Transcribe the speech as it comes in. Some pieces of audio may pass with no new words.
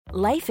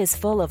Life is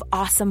full of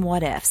awesome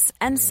what-ifs,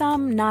 and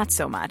some not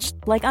so much,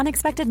 like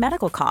unexpected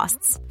medical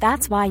costs.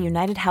 That's why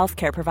United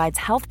Healthcare provides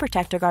Health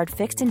Protector Guard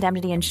fixed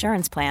indemnity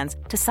insurance plans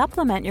to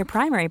supplement your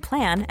primary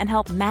plan and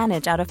help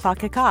manage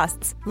out-of-pocket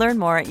costs. Learn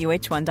more at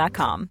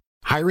uh1.com.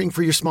 Hiring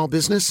for your small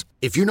business?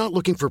 If you're not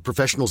looking for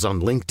professionals on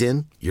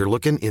LinkedIn, you're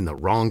looking in the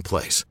wrong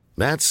place.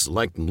 That's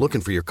like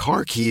looking for your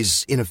car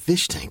keys in a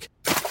fish tank.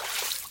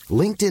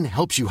 LinkedIn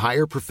helps you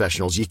hire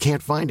professionals you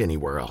can't find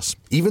anywhere else,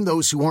 even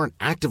those who aren't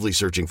actively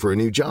searching for a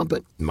new job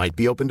but might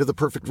be open to the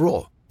perfect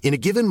role. In a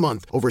given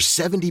month, over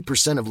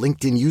 70% of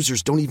LinkedIn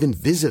users don't even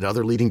visit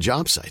other leading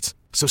job sites.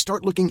 So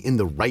start looking in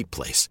the right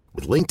place.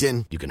 With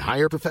LinkedIn, you can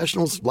hire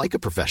professionals like a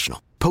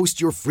professional.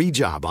 Post your free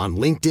job on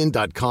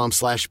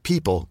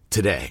linkedin.com/people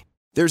today.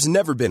 There's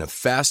never been a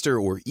faster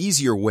or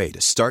easier way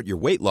to start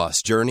your weight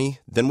loss journey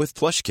than with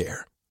PlushCare.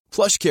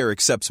 PlushCare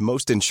accepts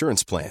most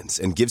insurance plans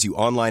and gives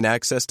you online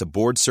access to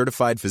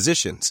board-certified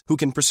physicians who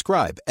can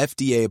prescribe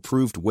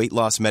FDA-approved weight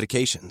loss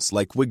medications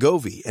like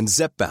Wegovy and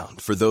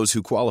Zepbound for those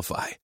who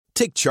qualify.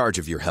 Take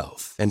charge of your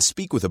health and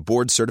speak with a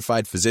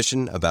board-certified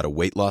physician about a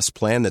weight loss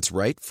plan that's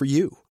right for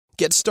you.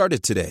 Get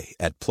started today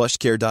at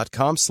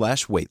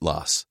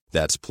plushcare.com/weightloss.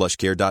 That's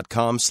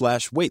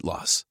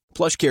plushcare.com/weightloss.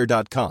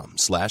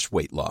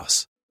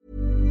 plushcare.com/weightloss.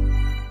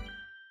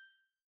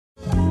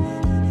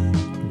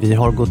 Vi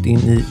har gått in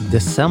i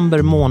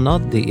december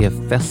månad, det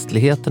är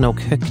festligheterna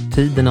och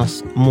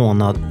högtidernas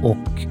månad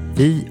och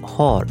vi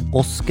har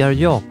Oskar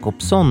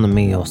Jakobsson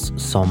med oss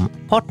som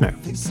partner.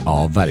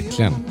 Ja,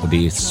 verkligen. Och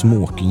det är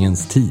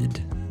smokingens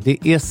tid.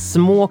 Det är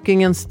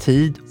smokingens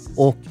tid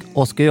och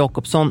Oskar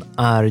Jakobsson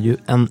är ju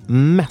en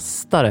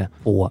mästare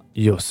på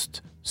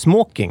just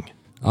smoking.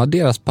 Ja,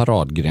 deras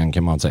paradgren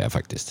kan man säga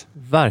faktiskt.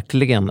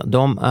 Verkligen.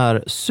 De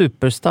är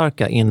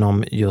superstarka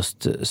inom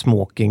just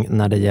smoking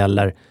när det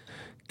gäller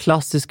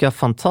klassiska,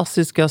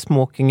 fantastiska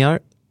smokingar,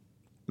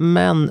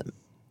 men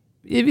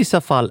i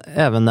vissa fall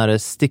även när det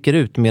sticker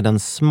ut med en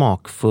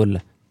smakfull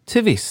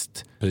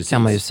twist. Precis.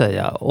 Kan man ju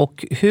säga.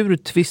 Och hur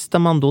twistar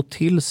man då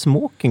till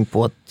smoking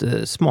på ett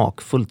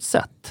smakfullt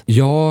sätt?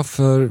 Ja,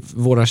 för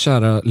våra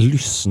kära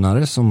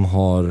lyssnare som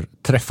har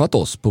träffat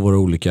oss på våra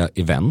olika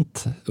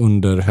event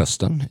under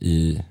hösten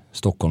i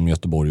Stockholm,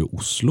 Göteborg och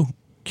Oslo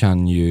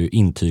kan ju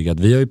intyga att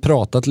vi har ju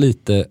pratat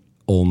lite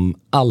om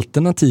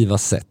alternativa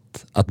sätt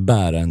att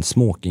bära en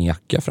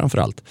smokingjacka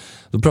framförallt.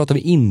 Då pratar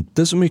vi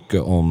inte så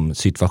mycket om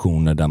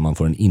situationer där man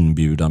får en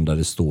inbjudan där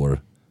det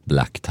står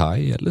black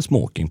tie eller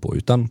smoking på,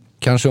 utan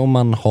kanske om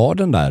man har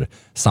den där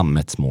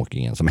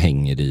sammetsmokingen som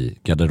hänger i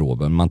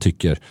garderoben. Man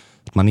tycker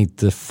att man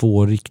inte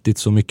får riktigt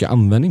så mycket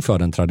användning för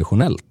den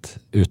traditionellt,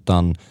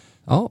 utan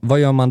ja, vad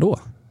gör man då?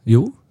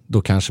 Jo,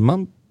 då kanske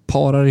man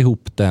parar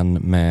ihop den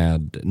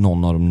med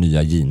någon av de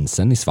nya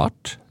jeansen i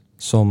svart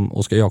som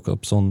Oskar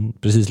Jakobsson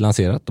precis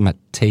lanserat, de här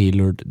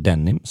Tailored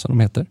Denim som de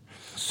heter.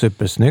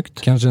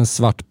 Supersnyggt. Kanske en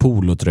svart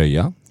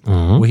polotröja.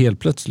 Och helt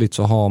plötsligt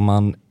så har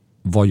man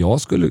vad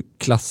jag skulle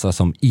klassa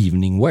som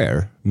evening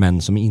wear,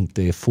 men som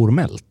inte är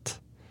formellt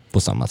på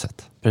samma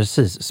sätt.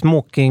 Precis.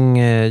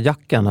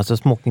 Smokingjackan, alltså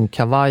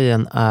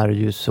smokingkavajen är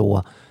ju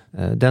så,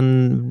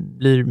 den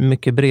blir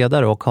mycket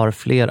bredare och har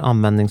fler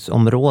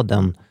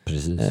användningsområden.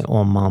 Precis.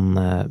 Om man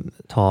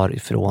tar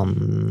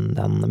ifrån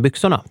den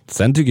byxorna.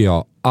 Sen tycker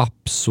jag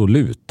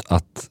absolut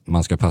att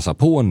man ska passa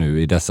på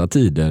nu i dessa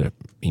tider,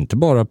 inte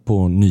bara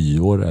på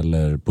nyår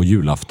eller på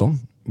julafton,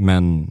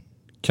 men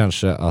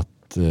kanske att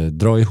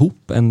dra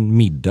ihop en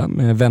middag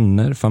med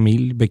vänner,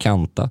 familj,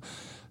 bekanta,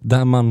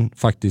 där man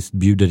faktiskt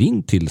bjuder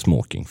in till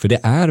smoking. För det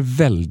är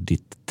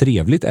väldigt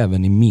trevligt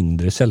även i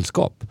mindre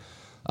sällskap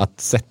att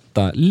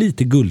sätta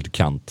lite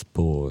guldkant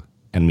på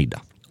en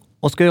middag.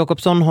 Oskar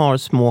Jakobsson har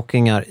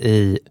smokingar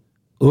i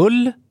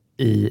ull,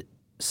 i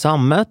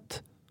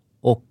sammet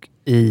och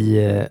i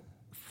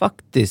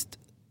faktiskt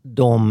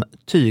de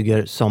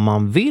tyger som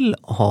man vill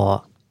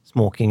ha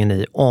smokingen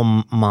i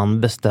om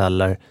man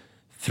beställer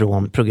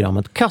från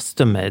programmet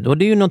Custom Made. Och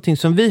det är ju någonting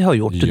som vi har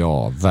gjort.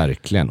 Ja,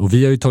 verkligen. Och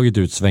vi har ju tagit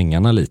ut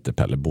svängarna lite,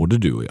 Pelle, både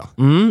du och jag.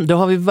 Det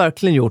har vi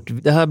verkligen gjort.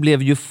 Det här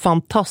blev ju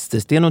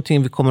fantastiskt. Det är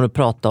någonting vi kommer att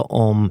prata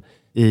om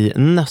i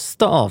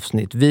nästa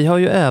avsnitt. Vi har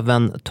ju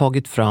även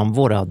tagit fram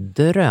våra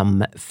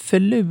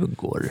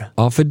drömflugor.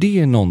 Ja, för det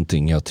är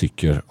någonting jag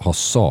tycker har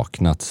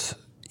saknats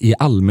i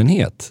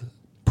allmänhet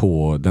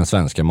på den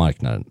svenska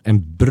marknaden.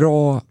 En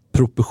bra,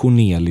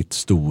 proportionerligt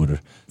stor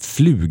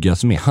fluga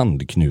som är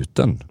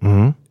handknuten.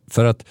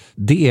 För att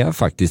det är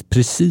faktiskt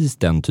precis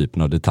den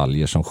typen av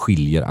detaljer som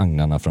skiljer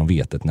agnarna från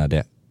vetet när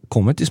det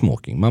kommer till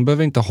smoking. Man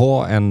behöver inte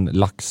ha en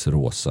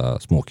laxrosa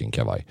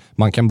smokingkavaj.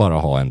 Man kan bara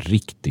ha en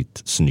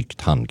riktigt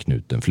snyggt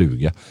handknuten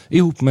fluga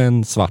ihop med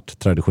en svart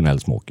traditionell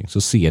smoking,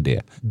 så ser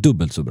det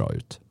dubbelt så bra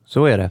ut.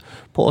 Så är det.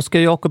 På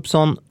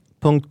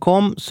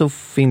oskarjakobsson.com så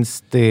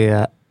finns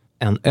det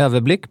en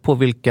överblick på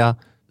vilka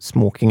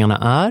smokingarna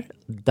är.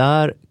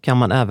 Där kan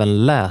man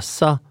även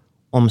läsa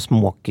om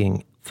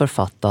smoking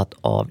författat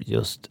av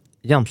just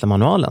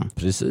Gentlemanualen.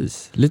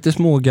 Precis. Lite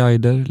små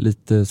guider,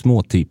 lite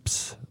små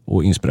tips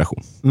och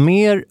inspiration.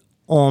 Mer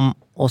om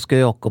Oskar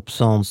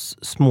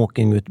Jakobssons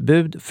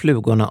smokingutbud,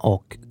 flugorna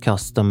och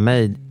custom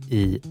made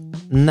i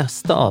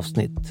nästa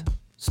avsnitt.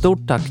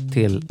 Stort tack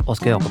till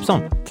Oskar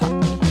Jakobsson. Tack.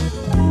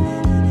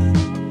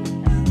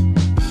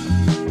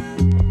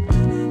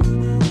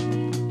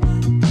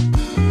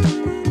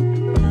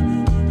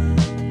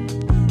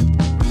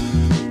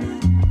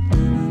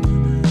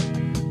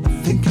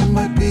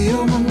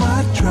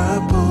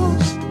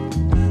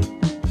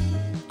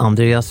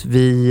 Andreas,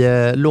 vi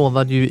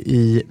lovade ju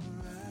i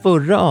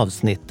förra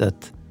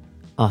avsnittet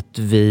att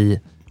vi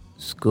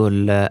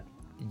skulle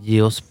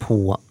ge oss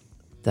på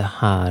det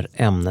här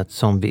ämnet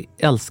som vi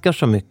älskar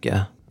så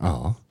mycket.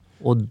 Ja.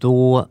 Och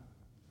då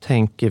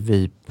tänker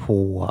vi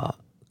på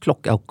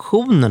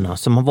klockauktionerna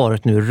som har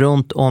varit nu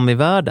runt om i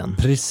världen.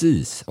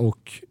 Precis,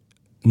 och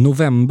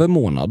november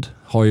månad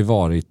har ju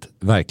varit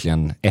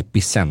verkligen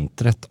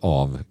epicentret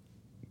av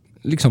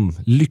liksom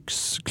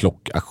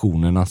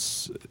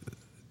lyxklockauktionernas.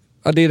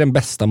 Ja, det är den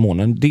bästa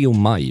månaden. Det och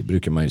maj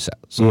brukar man ju säga.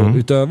 Så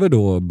utöver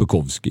då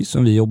Bukowski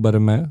som vi jobbade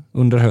med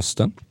under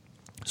hösten,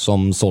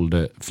 som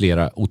sålde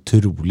flera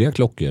otroliga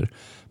klockor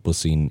på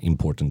sin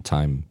Important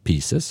Time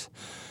Pieces,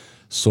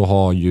 så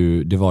har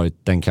ju det varit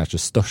den kanske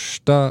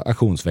största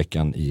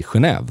auktionsveckan i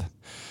Genève.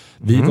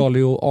 Vi valde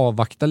ju att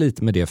avvakta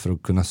lite med det för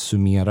att kunna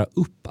summera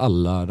upp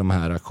alla de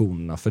här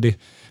auktionerna. För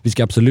vi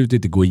ska absolut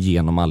inte gå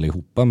igenom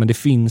allihopa, men det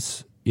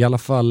finns i alla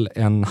fall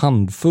en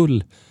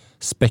handfull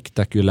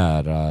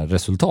spektakulära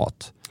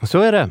resultat. Så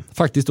är det.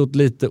 Faktiskt åt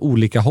lite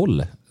olika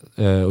håll.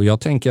 Och jag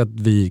tänker att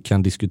vi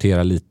kan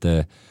diskutera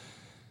lite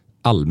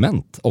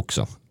allmänt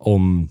också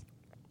om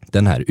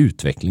den här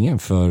utvecklingen,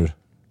 för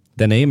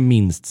den är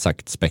minst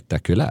sagt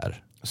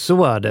spektakulär.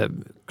 Så är det.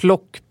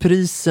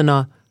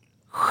 Klockpriserna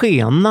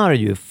skenar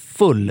ju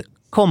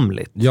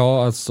fullkomligt.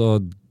 Ja, alltså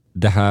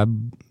det här,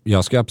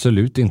 jag ska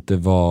absolut inte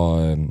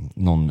vara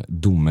någon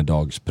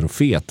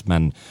domedagsprofet,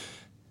 men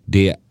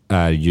det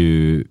är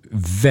ju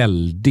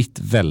väldigt,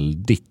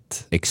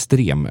 väldigt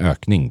extrem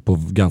ökning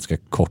på ganska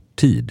kort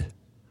tid.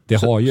 Det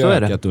har ju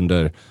ökat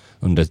under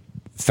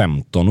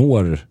 15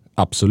 år,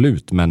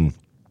 absolut, men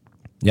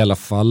i alla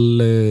fall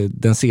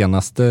den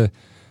senaste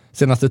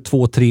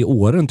 2-3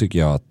 åren tycker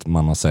jag att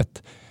man har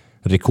sett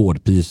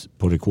rekordpris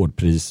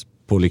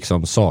på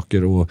liksom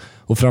saker,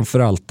 och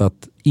framförallt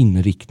att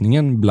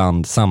inriktningen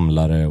bland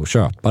samlare och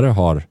köpare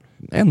har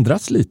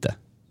ändrats lite,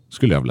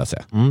 skulle jag vilja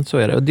säga. Så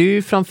är det. Och det är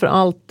ju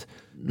framförallt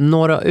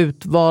några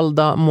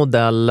utvalda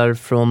modeller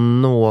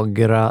från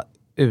några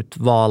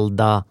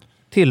utvalda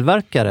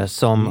tillverkare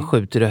som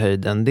skjuter i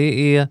höjden.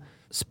 Det är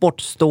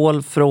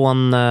sportstål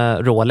från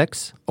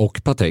Rolex.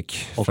 Och Patek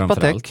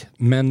framförallt.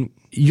 Men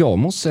jag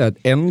måste säga att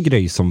en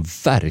grej som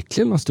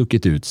verkligen har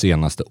stuckit ut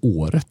senaste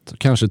året,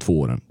 kanske 2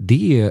 åren,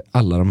 det är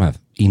alla de här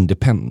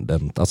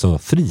independent, alltså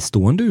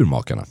fristående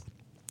urmakarna.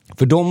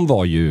 För de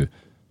var ju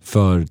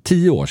för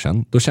 10 år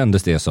sedan, då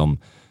kändes det som,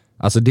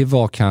 alltså det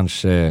var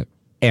kanske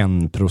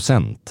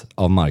 1%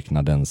 av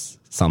marknadens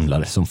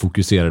samlare som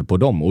fokuserade på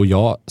dem. Och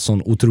jag har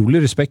sån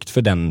otrolig respekt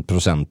för den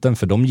procenten,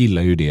 för de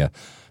gillar ju det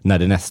när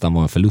det nästan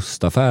var en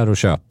förlustaffär att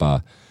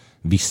köpa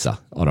vissa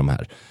av de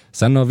här.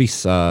 Sen har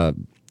vissa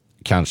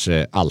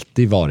kanske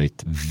alltid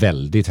varit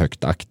väldigt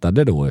högt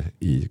aktade då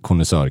i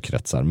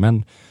konnässörkretsar,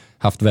 men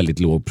haft väldigt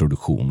låg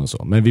produktion och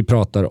så. Men vi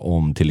pratar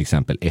om till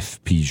exempel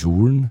F.P.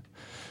 Journe,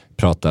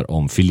 pratar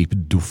om Philippe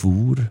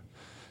Dufour.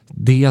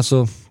 Det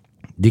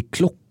är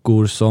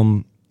klockor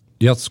som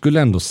jag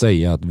skulle ändå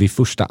säga att vid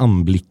första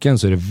anblicken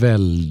så är det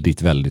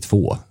väldigt, väldigt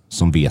få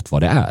som vet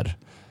vad det är.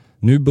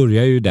 Nu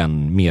börjar ju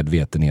den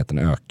medvetenheten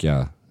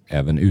öka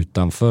även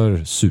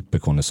utanför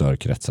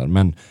superkonnässörkretsar.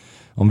 Men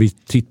om vi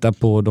tittar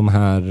på de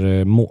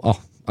här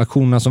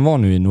auktionerna som var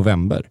nu i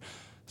november,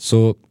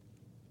 så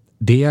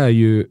det är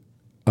ju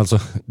alltså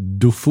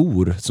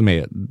Dufour som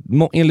är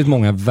enligt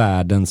många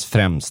världens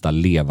främsta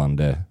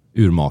levande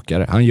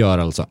urmakare. Han gör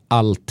alltså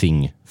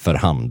allting för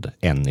hand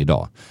än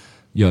idag.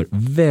 Gör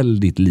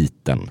väldigt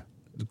liten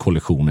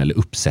kollektion eller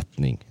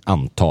uppsättning,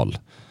 antal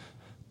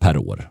per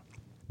år.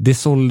 Det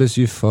såldes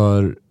ju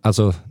för,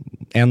 alltså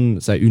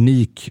en så här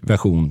unik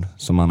version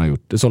som man har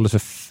gjort, det såldes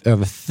för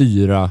över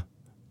 4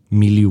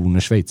 miljoner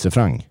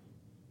schweizerfranc.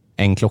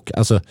 En klocka,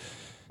 alltså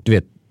du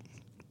vet,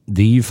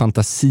 det är ju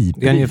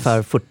fantasipris. Det är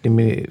ungefär 40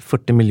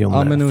 miljoner,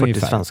 ja, men 40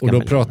 ungefär. svenska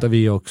miljoner. Och då miljoner. pratar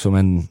vi också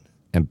om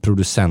en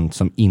producent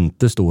som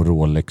inte står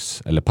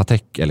Rolex eller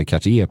Patek eller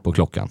Cartier på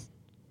klockan.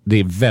 Det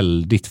är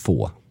väldigt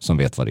få som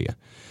vet vad det är.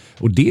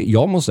 Och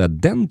jag måste säga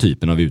att den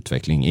typen av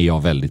utveckling är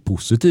jag väldigt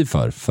positiv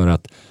för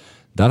att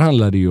där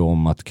handlar det ju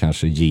om att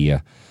kanske ge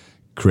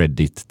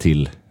credit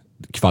till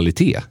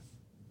kvalitet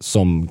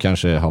som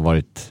kanske har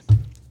varit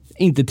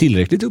inte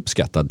tillräckligt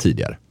uppskattad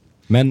tidigare.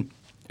 Men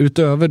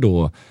utöver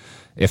då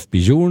F.P.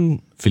 Journe,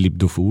 Philippe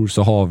Dufour,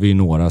 så har vi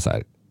några så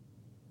här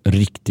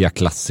riktiga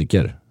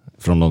klassiker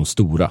från de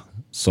stora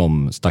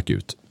som stack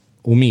ut.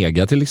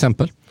 Omega till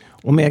exempel.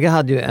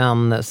 Omega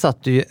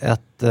satte ju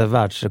ett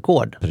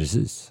världsrekord.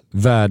 Precis.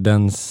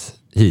 Världens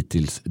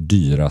hittills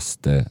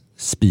dyraste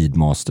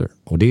Speedmaster.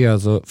 Och det är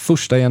alltså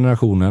första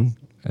generationen,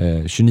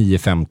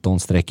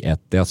 2915-1.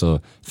 Det är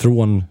alltså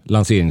från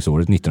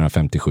lanseringsåret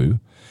 1957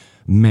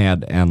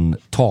 med en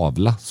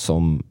tavla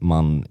som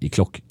man i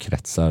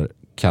klockkretsar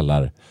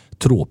kallar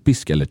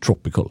tropisk eller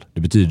tropical.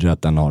 Det betyder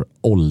att den har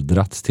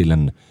åldrats till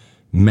en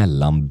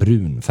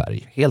mellanbrun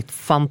färg. Helt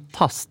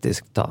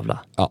fantastisk tavla.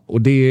 Ja,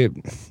 och det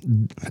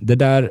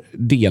där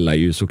delar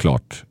ju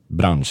såklart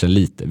branschen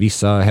lite.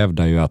 Vissa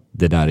hävdar ju att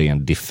det där är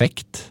en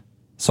defekt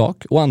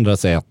sak och andra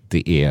säger att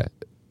det är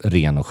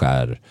ren och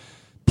skär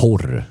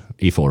porr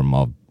i form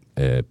av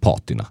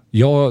patina.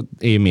 Jag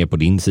är med på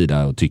din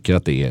sida och tycker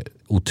att det är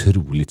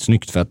otroligt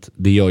snyggt för att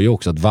det gör ju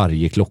också att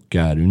varje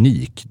klocka är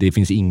unik. Det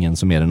finns ingen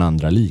som är den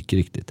andra lik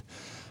riktigt.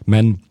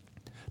 Men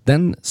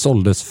den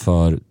såldes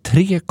för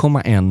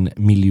 3,1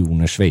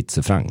 miljoner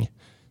schweizerfranc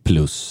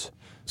plus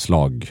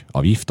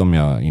slagavgift om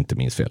jag inte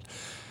minns fel.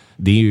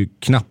 Det är ju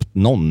knappt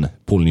någon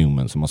Paul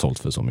Newman som har sålt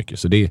för så mycket.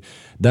 Så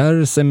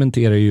där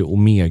cementerar ju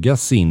Omega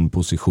sin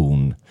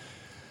position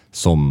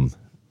som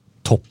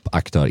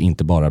toppaktör,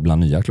 inte bara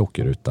bland nya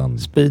klockor utan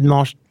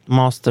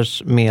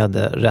Speedmasters med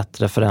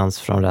rätt referens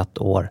från rätt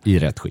år. I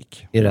rätt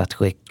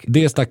skick.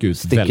 Det stack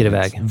ut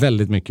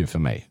väldigt mycket för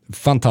mig.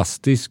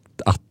 Fantastiskt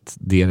att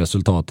det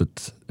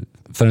resultatet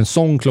för en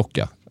sån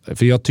klocka.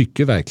 För jag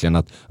tycker verkligen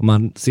att om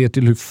man ser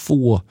till hur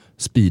få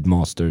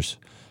Speedmasters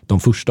de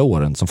första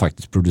åren som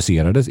faktiskt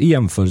producerades i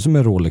jämförelse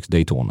med Rolex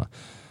Daytona,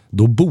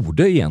 då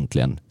borde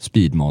egentligen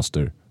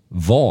Speedmaster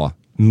vara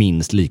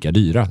minst lika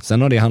dyra.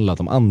 Sen har det handlat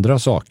om andra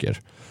saker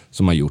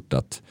som har gjort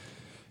att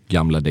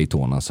gamla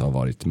Daytonas har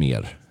varit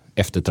mer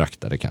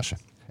eftertraktade kanske.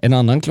 En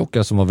annan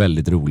klocka som var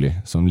väldigt rolig,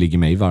 som ligger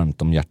mig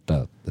varmt om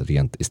hjärtat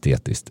rent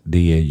estetiskt,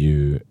 det är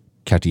ju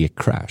Cartier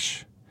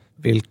Crash.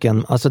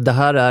 Alltså det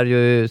här är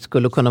ju,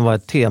 skulle kunna vara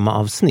ett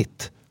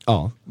temaavsnitt.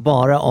 Ja.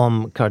 Bara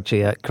om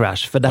Cartier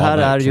Crash. För det här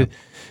är ju,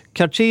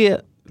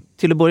 Cartier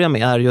till att börja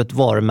med är ju ett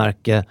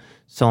varumärke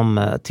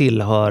som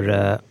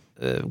tillhör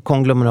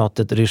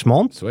konglomeratet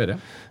Richemont. Så är det.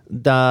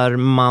 Där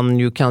man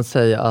ju kan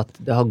säga att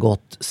det har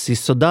gått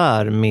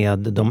sisådär med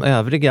de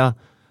övriga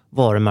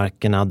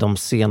varumärkena de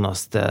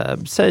senaste,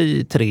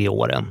 säg 3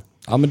 åren.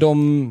 Ja, men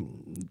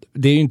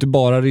det är ju inte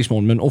bara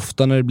Richemont, men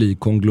ofta när det blir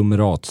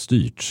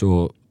konglomeratstyrt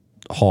så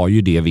har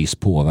ju det viss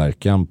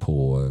påverkan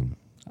på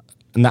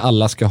när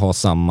alla ska ha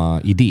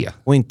samma idé.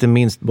 Och inte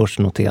minst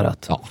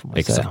börsnoterat. Ja,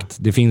 exakt.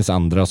 Det finns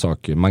andra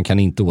saker. Man kan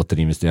inte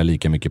återinvestera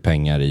lika mycket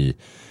pengar i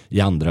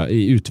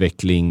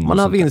utveckling. Man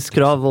har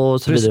vinstkrav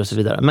och så vidare och så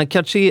vidare. Men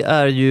Cartier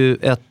är ju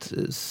ett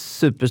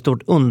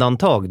superstort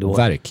undantag då.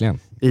 Verkligen.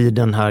 I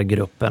den här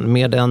gruppen.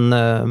 Med en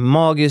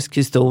magisk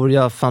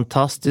historia,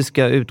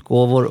 fantastiska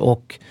utgåvor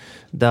och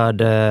där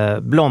det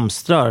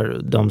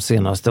blomstrar de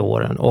senaste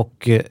åren.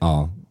 Och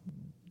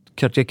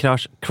Cartier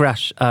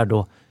Crash är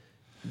då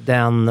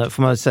den,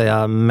 får man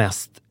säga,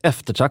 mest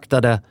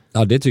eftertraktade.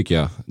 Ja, det tycker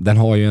jag. Den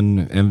har ju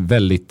en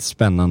väldigt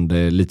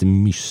spännande, lite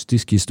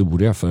mystisk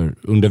historia, för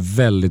under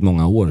väldigt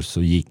många år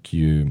så gick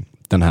ju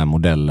den här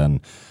modellen,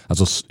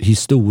 alltså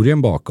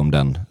historien bakom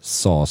den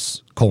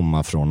sades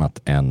komma från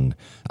att en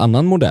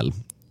annan modell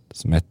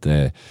som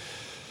hette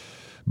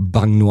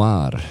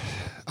Bagnoire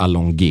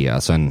Allongé,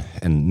 alltså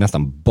en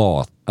nästan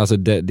alltså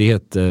det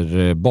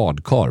heter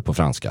badkar på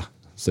franska.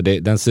 Så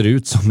den ser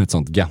ut som ett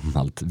sånt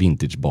gammalt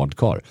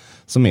vintage-badkar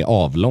som är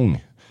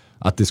avlång.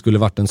 Att det skulle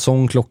varit en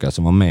sån klocka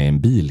som var med i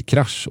en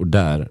bilkrasch och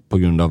där på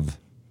grund av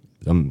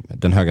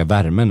den höga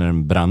värmen när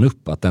den brann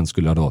upp, att den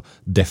skulle ha då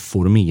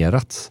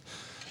deformerats.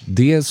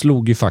 Det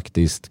slog ju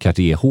faktiskt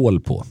Cartier hål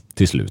på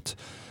till slut.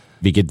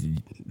 Vilket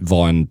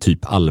var en typ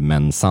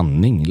allmän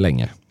sanning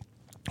länge.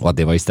 Och att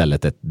det var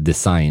istället ett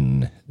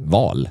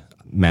designval.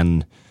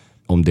 Men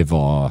om det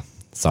var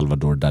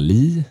Salvador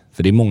Dalí,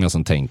 för det är många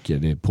som tänker,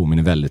 det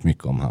påminner väldigt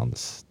mycket om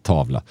hans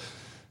tavla.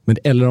 Men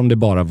eller om det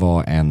bara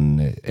var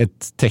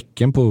ett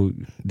tecken på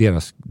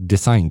deras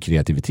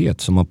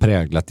designkreativitet som har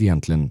präglat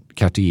egentligen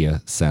Cartier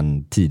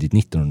sedan tidigt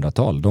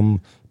 1900-tal. De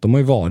har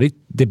ju varit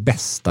det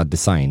bästa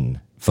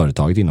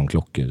designföretaget inom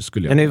klockor,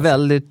 skulle jag säga. Den är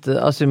väldigt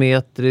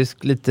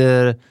asymmetrisk, lite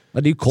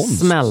det är konst,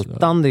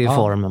 smältande i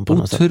formen på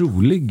något sätt.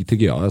 Otrolig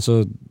tycker jag.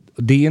 Alltså,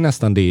 det är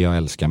nästan det jag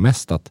älskar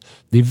mest, att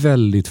det är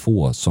väldigt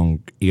få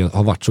som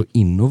har varit så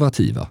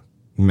innovativa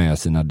med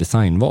sina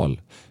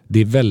designval.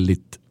 Det är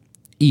väldigt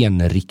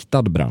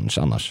enriktad bransch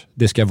annars.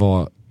 Det ska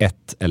vara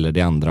ett eller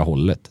det andra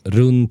hållet.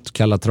 Runt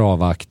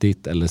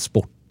Calatrava-aktigt eller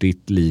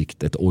sportigt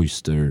likt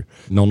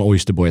någon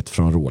Oysterboet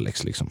från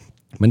Rolex liksom.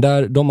 Men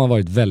de har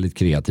varit väldigt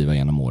kreativa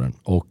genom åren.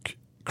 Och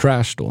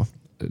Crash då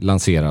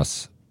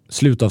lanseras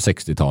slut av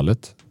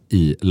 60-talet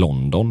i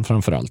London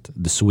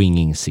framförallt. The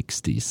Swinging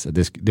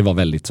 60s. Det var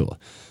väldigt så.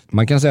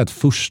 Man kan säga att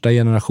första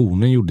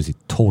generationen gjordes i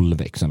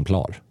 12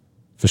 exemplar.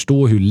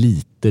 Förstå hur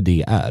lite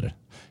det är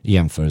i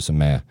jämförelse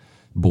med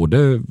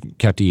både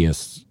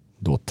Cartiers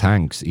då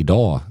tanks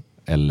idag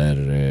eller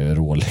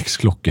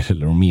Rolex-klockor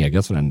eller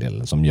Omegas för den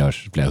delen som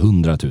görs flera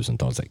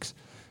 100,000-tals ex.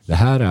 Det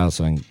här är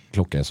alltså en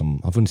klocka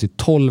som har funnits i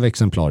 12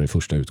 exemplar i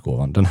första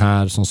utgåvan. Den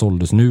här som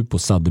såldes nu på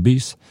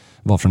Sotheby's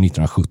var från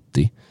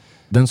 1970.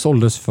 Den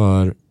såldes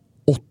för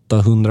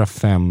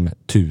 805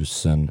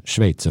 000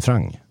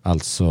 schweizerfranc.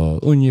 Alltså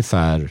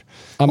ungefär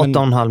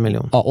 8,5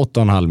 miljoner. Ja,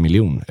 8,5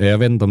 miljoner. Jag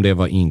vet inte om det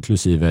var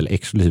inklusive eller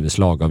exklusive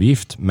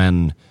slagavgift,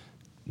 men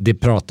det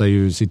pratar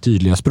ju sitt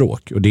tydliga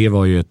språk och det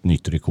var ju ett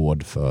nytt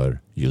rekord för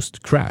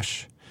just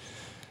Crash.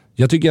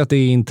 Jag tycker att det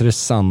är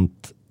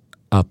intressant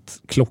att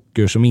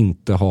klockor som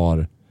inte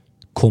har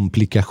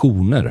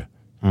komplikationer,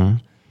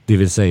 det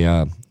vill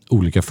säga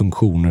olika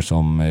funktioner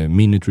som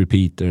minute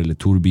repeater eller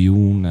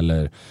tourbillon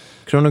eller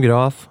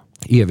kronograf,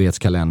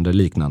 evighetskalender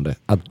liknande.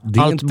 Att det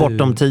allt inte,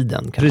 bortom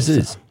tiden.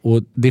 Precis.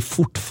 Och det är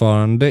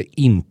fortfarande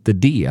inte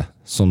det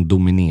som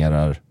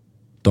dominerar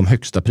de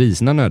högsta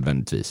priserna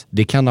nödvändigtvis.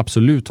 Det kan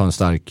absolut ha en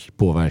stark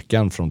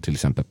påverkan från till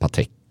exempel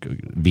Patek,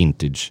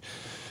 vintage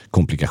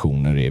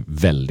komplikationer är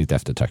väldigt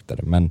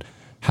eftertraktade. Men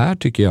här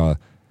tycker jag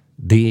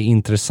det är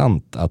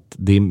intressant att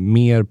det är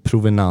mer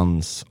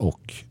provenans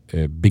och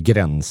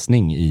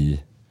begränsning i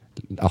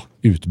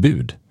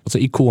utbud. Alltså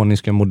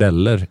ikoniska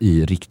modeller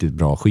i riktigt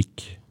bra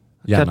skick.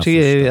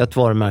 Cartier är ju ett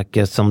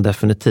varumärke som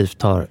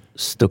definitivt har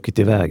stuckit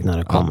iväg när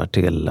det kommer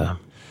till...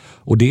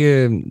 Och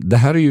det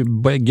här är ju,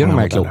 bägge de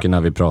här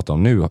klockorna vi pratar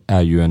om nu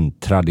är ju en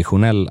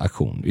traditionell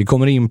aktion. Vi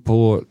kommer in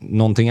på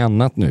någonting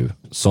annat nu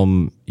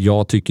som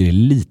jag tycker är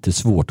lite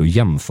svårt att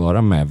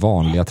jämföra med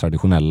vanliga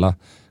traditionella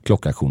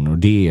klockaktioner. Och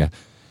det är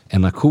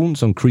en aktion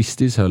som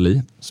Christie's höll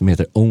i som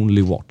heter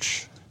Only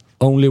Watch.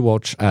 Only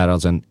Watch är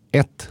alltså en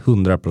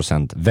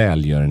 100%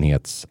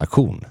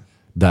 välgörenhetsaktion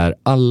där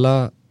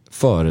alla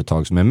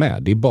företag som är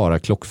med, det är bara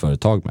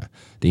klockföretag med.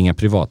 Det är inga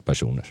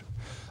privatpersoner.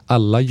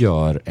 Alla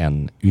gör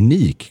en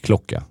unik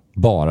klocka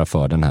bara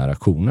för den här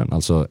aktionen.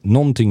 Alltså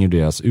någonting i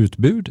deras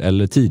utbud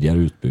eller tidigare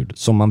utbud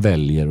som man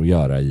väljer att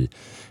göra i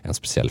en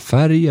speciell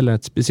färg eller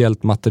ett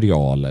speciellt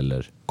material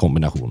eller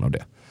kombination av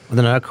det. Och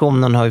den här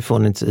aktionen har ju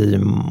funnits i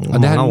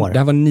många år. Det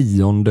här var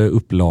 9:e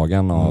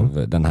upplagan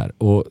av den här.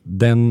 Och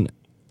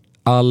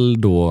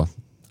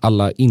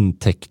alla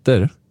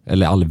intäkter,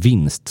 eller all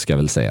vinst ska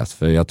väl sägas,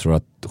 för jag tror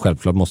att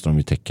självklart måste de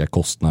ju täcka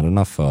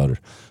kostnaderna för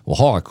att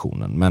ha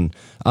aktionen, men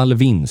all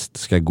vinst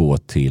ska gå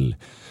till,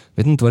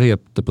 vet inte vad det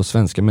heter på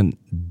svenska, men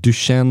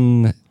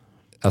Duchenne,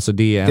 alltså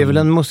det är väl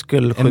en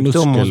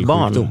muskelsjukdom hos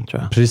barn, tror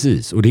jag.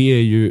 Precis, och det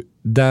är ju,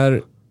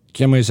 där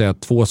kan man ju säga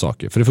två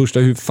saker. För det första,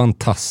 hur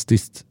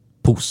fantastiskt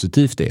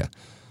positivt det är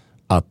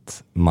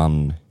att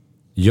man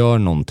gör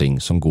någonting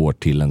som går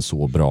till en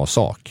så bra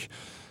sak.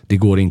 Det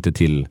går inte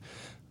till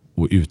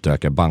att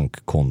utöka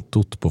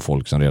bankkontot på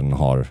folk som redan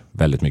har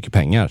väldigt mycket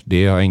pengar.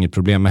 Det har jag inget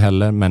problem med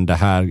heller, men det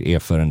här är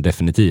för en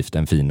definitivt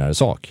en finare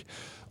sak.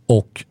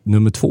 Och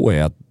nummer 2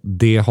 är att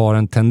det har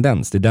en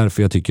tendens, det är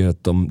därför jag tycker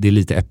att det är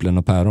lite äpplen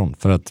och päron,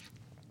 för att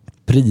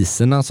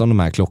priserna som de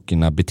här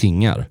klockorna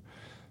betingar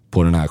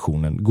på den här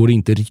aktionen går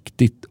inte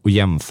riktigt att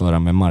jämföra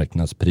med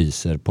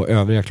marknadspriser på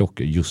övriga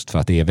klockor just för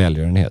att det är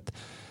välgörenhet.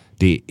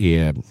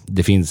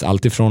 Det finns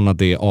allt ifrån att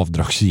det är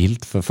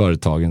avdragsgillt för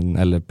företagen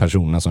eller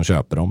personerna som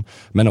köper dem,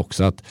 men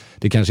också att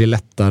det kanske är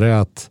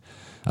lättare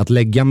att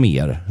lägga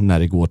mer när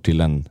det går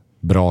till en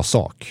bra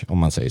sak, om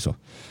man säger så.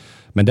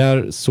 Men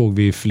där såg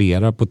vi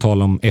flera, på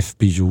tal om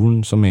FP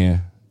Journe som är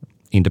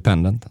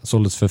independent,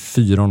 såldes för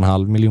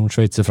 4,5 miljoner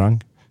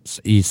schweizerfranc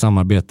i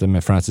samarbete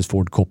med Francis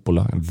Ford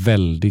Coppola. En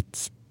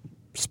väldigt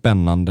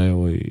spännande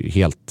och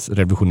helt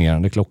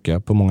revolutionerande klocka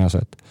på många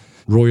sätt.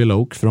 Royal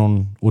Oak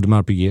från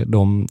Audemars Piguet,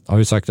 de har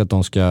ju sagt att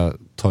de ska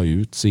ta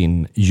ut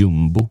sin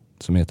Jumbo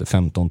som heter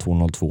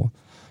 15202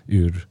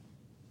 ur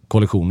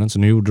kollektionen. Så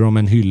nu gjorde de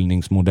en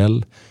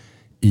hyllningsmodell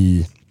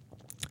i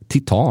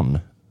titan,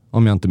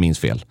 om jag inte minns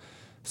fel,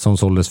 som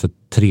såldes för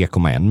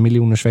 3,1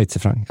 miljoner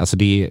schweizerfranc. Alltså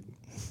det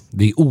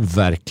är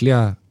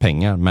overkliga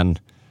pengar, men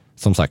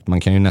som sagt,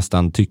 man kan ju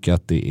nästan tycka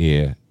att det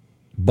är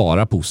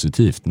bara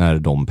positivt när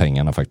de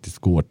pengarna faktiskt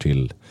går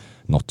till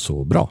något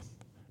så bra.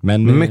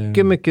 Men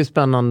mycket, mycket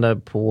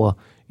spännande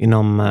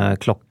inom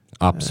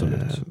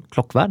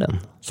klockvärlden.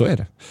 Så är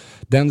det.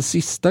 Den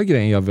sista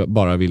grejen jag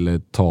bara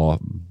ville ta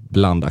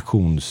bland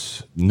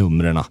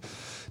aktionsnumren.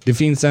 Det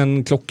finns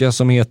en klocka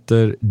som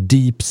heter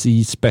Deep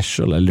Sea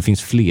Special, eller det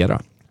finns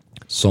flera.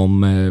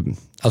 Som,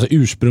 alltså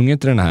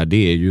ursprunget till den här,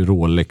 det är ju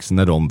Rolex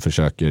när de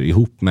försöker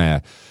ihop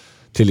med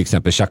till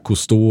exempel Jacques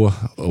Cousteau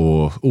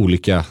och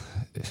olika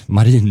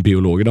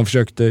marinbiologer. De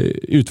försökte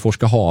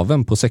utforska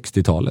haven på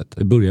 60-talet.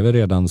 Det började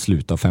redan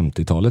slutet av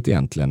 50-talet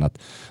egentligen. Att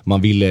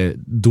man ville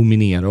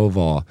dominera och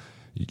vara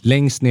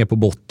längst ner på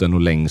botten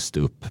och längst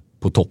upp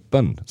på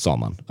toppen, sa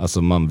man.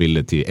 Alltså man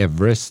ville till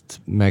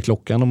Everest med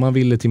klockan och man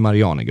ville till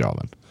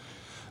Marianergraven.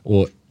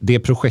 Och det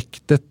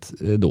projektet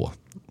då,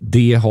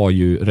 det har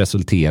ju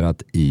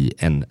resulterat i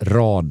en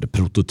rad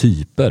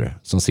prototyper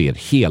som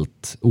ser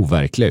helt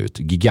overkliga ut.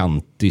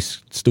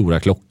 Gigantiskt stora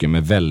klockor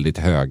med väldigt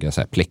höga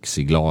så här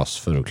plexiglas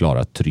för att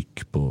klara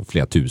tryck på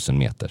flera tusen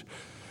meter.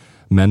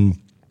 Men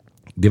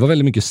det var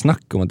väldigt mycket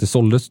snack om att det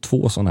såldes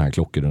 2 sådana här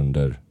klockor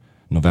under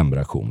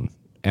novemberaktion.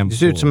 Det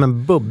ser ut som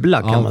en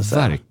bubbla, kan man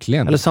säga.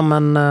 Verkligen. Eller som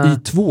en... I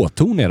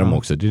 2-ton är de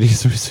också. Det är det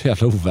som är så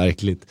jävla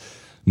overkligt.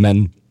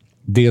 Men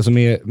Det som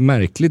är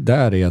märkligt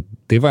där är att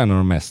det var en av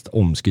de mest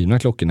omskrivna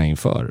klockorna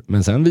inför.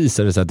 Men sen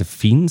visade det sig att det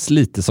finns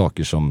lite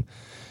saker som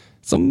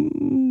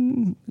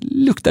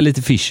luktar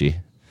lite fishy.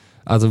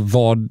 Alltså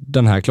var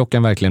den här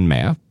klockan verkligen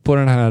med på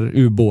den här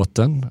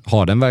ubåten?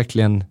 Har den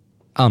verkligen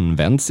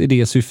använts i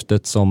det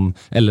syftet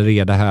eller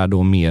är det här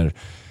då mer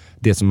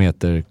det som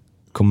heter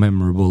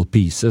commemorable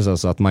pieces,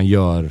 alltså att man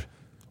gör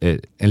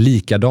en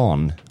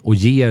likadan och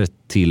ger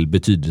till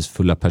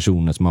betydelsefulla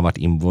personer som har varit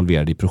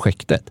involverade i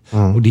projektet.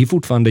 Och det är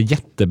fortfarande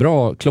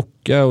jättebra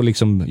klocka och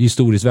liksom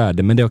historiskt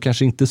värde, men det har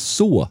kanske inte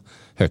så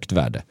högt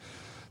värde.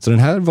 Så den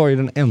här var ju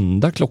den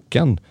enda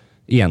klockan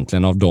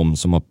egentligen av de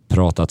som har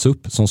pratats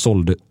upp som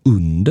sålde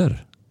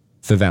under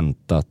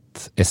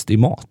förväntat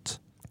estimat.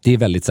 Det är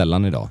väldigt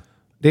sällan idag.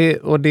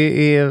 Och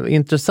det är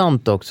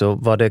intressant också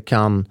vad det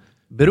kan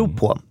bero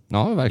på.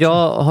 Ja, verkligen.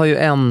 Jag har ju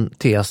en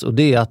tes, och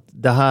det är att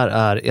det här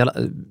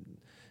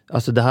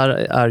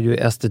är ju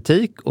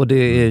estetik och det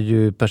är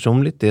ju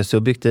personligt, det är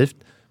subjektivt.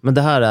 Men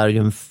det här är ju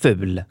en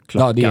ful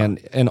klocka. Ja, det är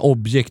en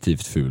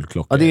objektivt ful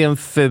klocka. Ja, det är en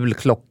ful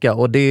klocka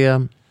och det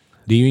är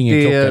ju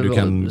ingen klocka du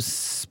kan...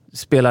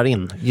 spelar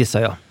in,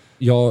 gissar jag.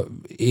 Jag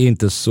är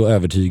inte så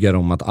övertygad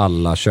om att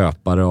alla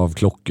köpare av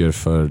klockor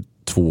för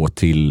 2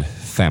 till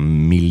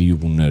 5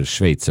 miljoner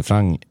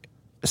schweizerfranc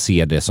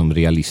ser det som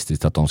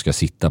realistiskt att de ska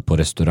sitta på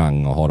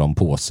restaurang och ha dem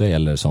på sig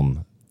eller som...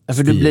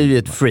 För du blir ju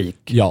ett freak.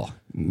 Ja,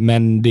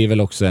 men det är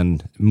väl också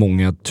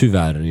många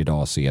tyvärr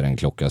idag ser en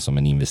klocka som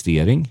en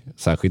investering.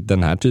 Särskilt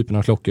den här typen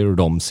av klockor, och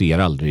de ser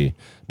aldrig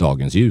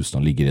dagens ljus.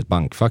 De ligger i ett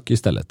bankfack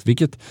istället,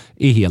 vilket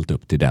är helt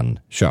upp till den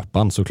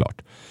köparen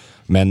såklart.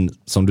 Men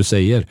som du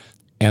säger,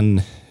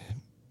 en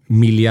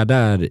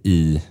miljardär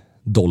i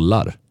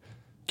dollar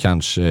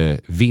kanske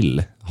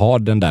vill ha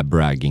den där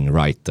bragging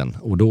righten,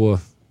 och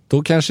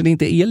då kanske det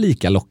inte är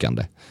lika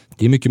lockande.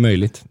 Det är mycket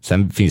möjligt.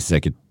 Sen finns det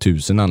säkert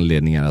 1000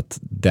 anledningar att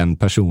den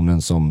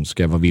personen som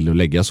ska vara villig att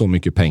lägga så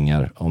mycket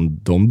pengar, om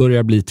de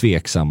börjar bli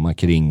tveksamma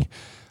kring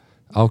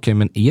okej,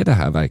 men är det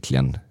här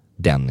verkligen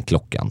den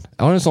klockan?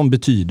 Har en sån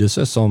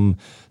betydelse som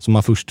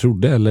man först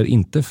trodde eller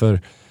inte?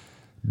 För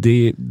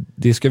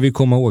det ska vi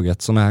komma ihåg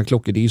att såna här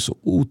klockor, det är ju så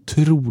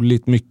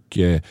otroligt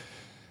mycket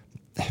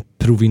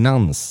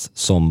provenans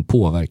som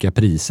påverkar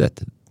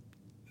priset.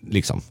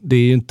 Liksom. Det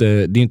är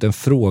inte en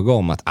fråga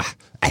om att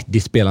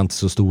det spelar inte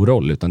så stor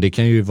roll, utan det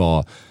kan ju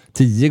vara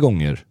 10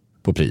 gånger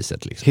på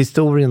priset. Liksom.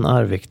 Historien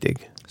är viktig.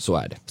 Så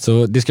är det.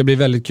 Så det ska bli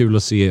väldigt kul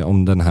att se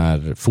om den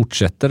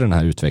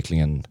här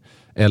utvecklingen,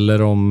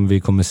 eller om vi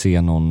kommer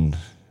se någon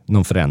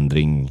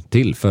förändring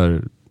till.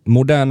 För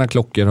moderna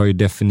klockor har ju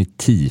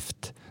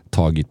definitivt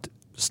tagit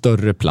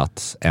större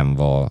plats än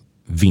vad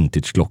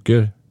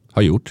vintageklockor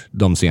har gjort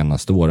de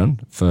senaste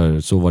åren.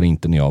 För så var det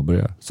inte när jag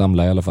började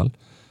samla i alla fall.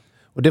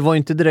 Och det var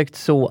inte direkt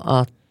så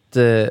att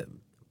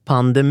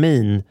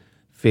pandemin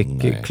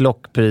fick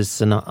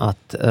klockpriserna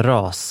att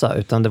rasa,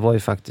 utan det var ju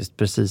faktiskt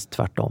precis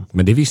tvärtom.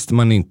 Men det visste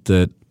man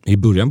inte i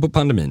början på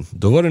pandemin.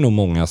 Då var det nog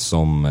många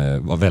som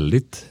var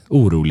väldigt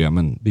oroliga,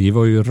 men det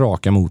var ju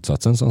raka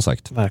motsatsen som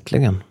sagt.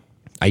 Verkligen.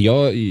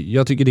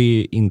 Jag tycker det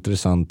är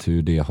intressant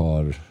hur det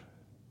har...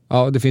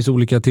 Ja, det finns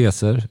olika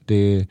teser. Det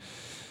är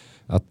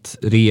att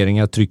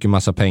regeringar trycker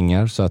massa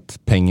pengar så att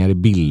pengar är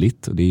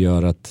billigt, och det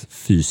gör att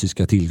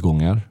fysiska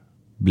tillgångar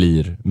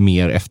blir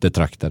mer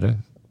eftertraktade.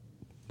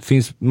 Det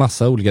finns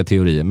massa olika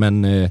teorier,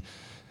 men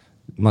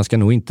man ska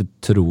nog inte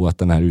tro att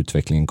den här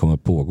utvecklingen kommer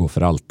pågå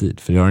för alltid,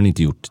 för det har den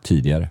inte gjort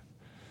tidigare.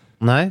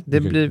 Nej,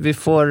 vi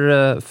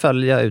får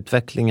följa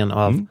utvecklingen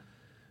av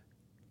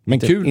men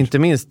kul. Inte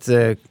minst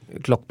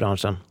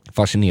klockbranschen.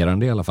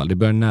 Fascinerande i alla fall. Det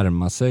börjar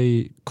närma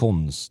sig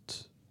konst,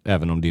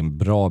 även om det är en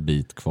bra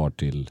bit kvar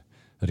till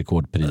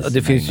rekordpris.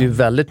 Det finns ju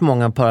väldigt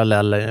många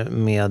paralleller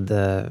med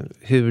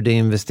hur det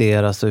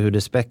investeras och hur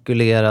det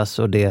spekuleras,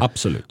 och det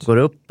absolut går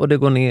upp och det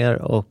går ner.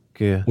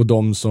 Och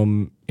de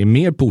som är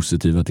mer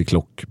positiva till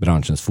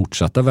klockbranschens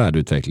fortsatta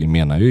värdeutveckling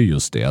menar ju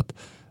just det, att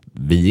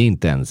vi är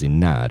inte ens i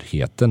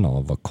närheten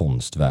av vad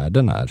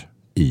konstvärden är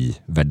i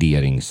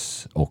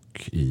värderings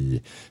och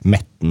i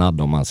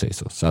mättnad, om man säger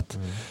så. Så att,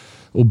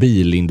 och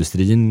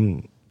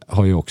bilindustrin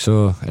har ju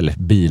också, eller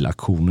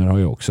bilaktioner har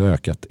ju också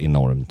ökat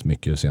enormt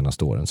mycket de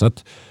senaste åren. Så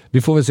att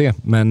vi får väl se.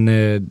 Men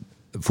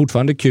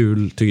fortfarande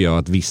kul tycker jag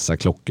att vissa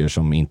klockor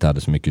som inte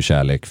hade så mycket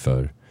kärlek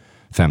för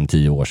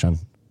 5-10 år sedan,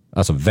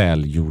 alltså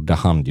välgjorda,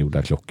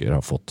 handgjorda klockor,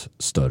 har fått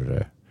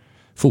större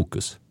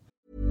fokus.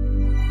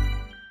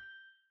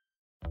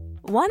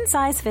 One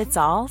size fits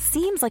all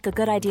seems like a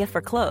good idea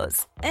for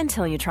clothes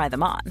until you try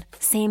them on.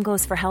 Same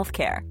goes for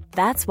healthcare.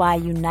 That's why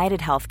United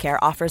Healthcare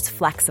offers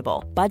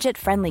flexible,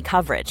 budget-friendly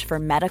coverage for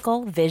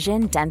medical,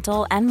 vision,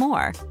 dental, and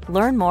more.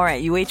 Learn more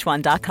at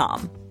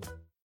uh1.com.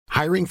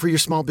 Hiring for your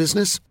small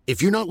business?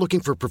 If you're not looking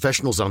for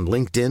professionals on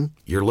LinkedIn,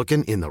 you're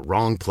looking in the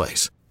wrong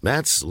place.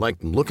 That's like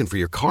looking for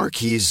your car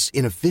keys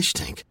in a fish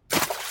tank.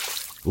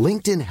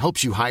 LinkedIn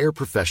helps you hire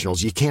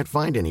professionals you can't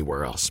find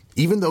anywhere else,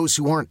 even those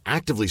who aren't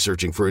actively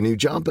searching for a new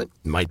job but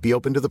might be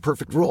open to the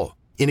perfect role.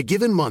 In a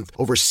given month,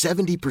 over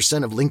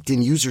 70% of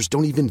LinkedIn users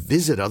don't even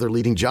visit other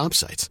leading job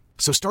sites.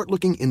 So start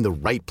looking in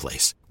the right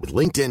place. With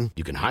LinkedIn,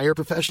 you can hire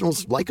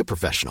professionals like a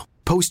professional.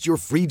 Post your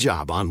free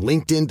job on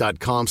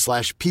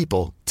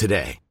linkedin.com/people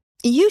today.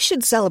 You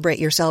should celebrate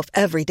yourself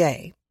every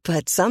day.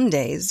 But some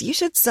days you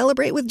should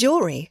celebrate with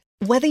jewelry.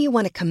 Whether you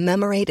want to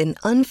commemorate an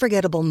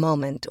unforgettable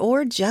moment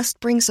or just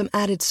bring some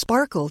added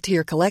sparkle to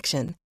your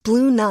collection,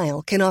 Blue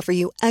Nile can offer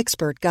you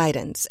expert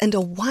guidance and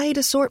a wide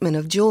assortment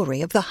of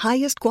jewelry of the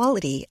highest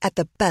quality at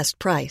the best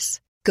price.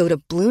 Go to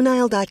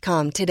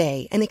BlueNile.com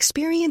today and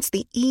experience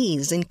the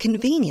ease and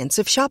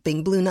convenience of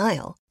shopping Blue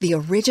Nile, the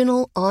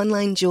original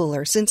online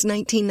jeweler since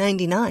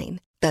 1999.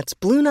 That's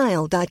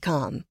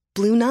BlueNile.com.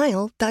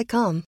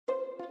 BlueNile.com.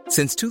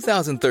 Since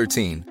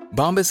 2013,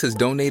 Bombas has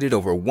donated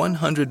over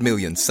 100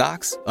 million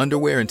socks,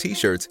 underwear, and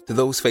T-shirts to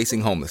those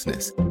facing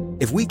homelessness.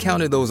 If we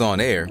counted those on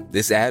air,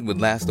 this ad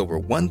would last over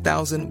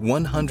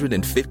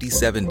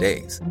 1,157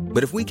 days.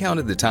 But if we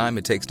counted the time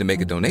it takes to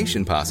make a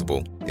donation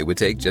possible, it would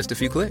take just a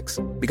few clicks.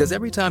 Because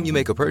every time you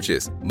make a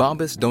purchase,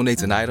 Bombas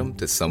donates an item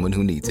to someone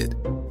who needs it.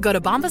 Go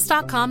to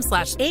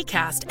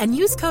bombas.com/ACAST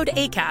and use code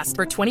ACAST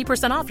for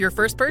 20% off your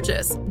first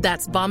purchase.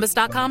 That's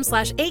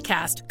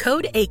bombas.com/ACAST,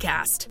 code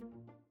ACAST.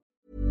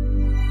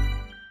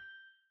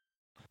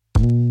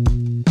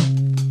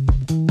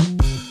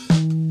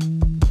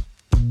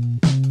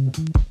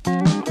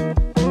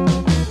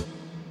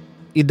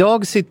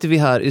 Idag sitter vi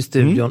här i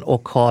studion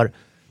och har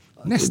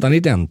nästan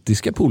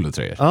identiska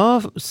polotröjor.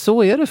 Ja,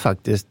 så är det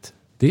faktiskt.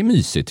 Det är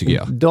mysigt tycker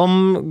jag.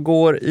 De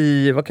går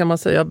i, vad kan man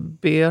säga,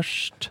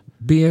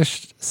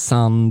 beige,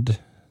 sand,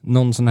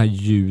 någon sån här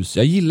ljus.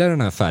 Jag gillar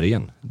den här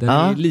färgen. Den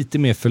är lite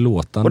mer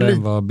förlåtande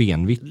än vad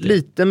benvitt är.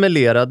 Lite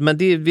melerad, men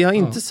vi har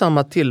inte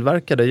samma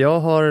tillverkare. Jag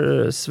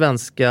har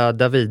svenska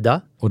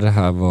Davida. Och det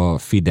här var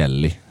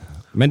Fidelli.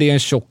 Men det är en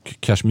tjock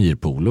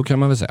kashmirpolo kan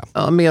man väl säga.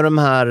 Ja, med de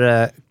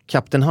här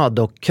Captain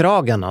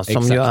Haddock-kragarna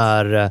som ju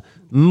är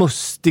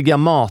mustiga,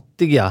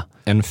 matiga.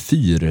 En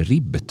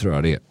 4-ribb tror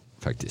jag det är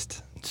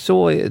faktiskt.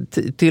 Så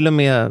till och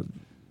med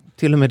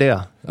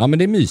det. Ja, men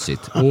det är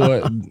mysigt.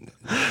 Och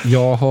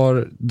jag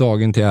har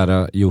dagen till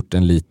ära gjort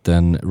en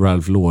liten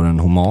Ralph Lauren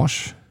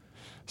hommage.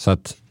 Så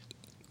att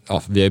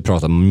vi har ju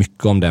pratat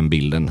mycket om den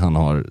bilden. Han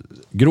har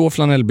grå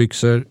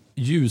flanellbyxor,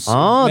 ljus.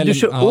 Du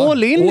kör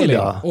all in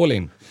idag. All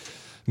in.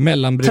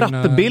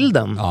 Mellanbruna...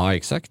 Trappbilden. Ja,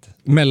 exakt.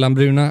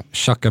 Mellanbruna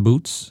chaka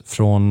boots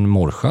från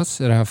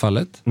Morsas i det här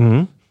fallet.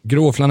 Mm.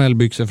 Grå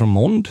flanellbyxor från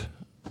Mond.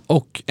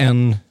 Och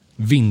en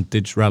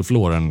vintage Ralph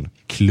Lauren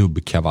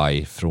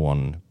klubbkavaj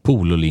från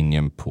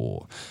pololinjen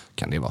på...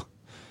 Kan det vara?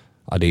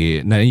 Ja, det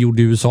är, när den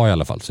gjorde i USA i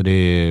alla fall. Så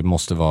det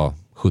måste vara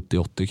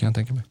 70-80 kan jag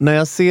tänka mig. När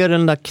jag ser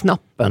den där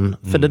knappen,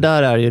 för det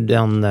där är ju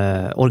den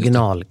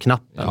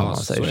originalknappen om man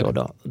säger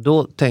så.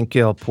 Då tänker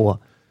jag på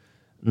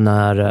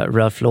när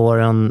Ralph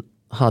Lauren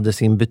hade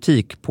sin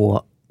butik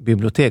på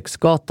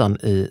Biblioteksgatan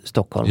i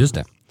Stockholm. Just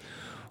det.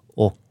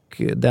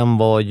 Och den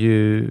var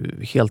ju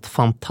helt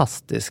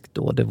fantastisk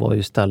då. Det var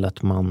ju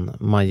stället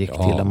man gick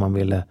till om man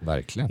ville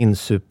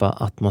insupa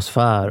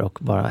atmosfär och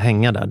bara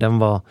hänga där. Den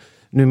var,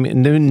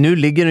 nu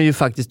ligger den ju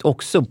faktiskt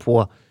också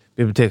på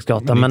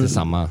Biblioteksgatan. Men inte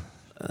samma...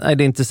 Nej,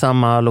 det är inte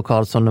samma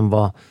lokal som den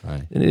var.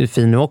 Nej. Den är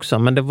fin nu också.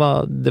 Men det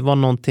var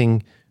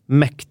någonting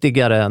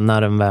mäktigare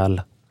när den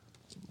väl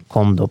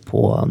kom då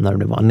på, när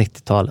det var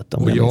 90-talet.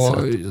 Och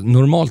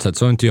normalt sett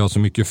så har inte jag så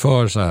mycket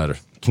för så här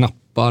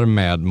knappar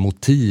med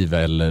motiv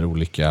eller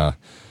olika...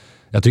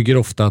 Jag tycker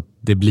ofta att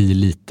det blir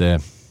lite...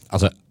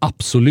 Alltså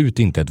absolut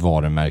inte ett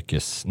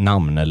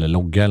varumärkesnamn eller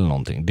logga eller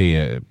någonting. Det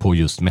är på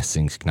just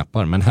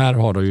mässingsknappar. Men här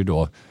har du ju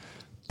då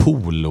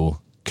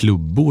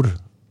poloklubbor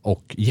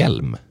och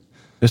hjälm.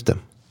 Just det.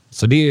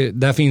 Så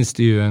där finns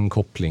det ju en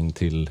koppling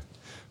till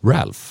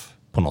Ralph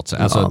på något sätt.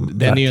 Alltså,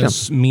 den är ju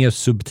mer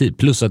subtil.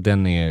 Plus att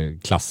den är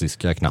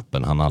klassiska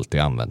knappen han alltid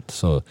använt.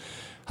 Så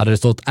hade det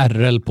stått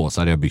RL på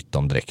så hade jag bytt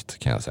dem direkt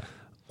kan jag säga.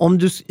 Om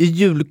du i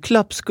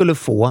julklapp skulle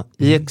få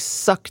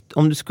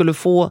om du skulle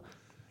få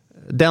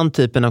den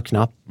typen av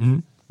knapp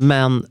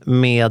men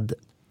med,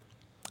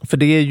 för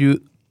det är ju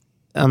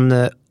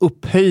en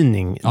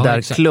upphöjning där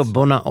exakt.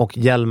 Klubborna och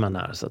hjälmen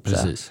är så att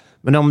säga.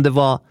 Men om det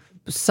var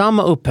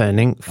samma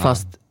upphöjning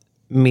fast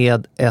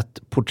med ett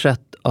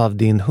porträtt av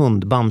din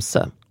hund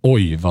Bamse.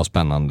 Oj, vad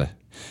spännande.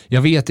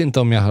 Jag vet inte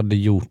om jag hade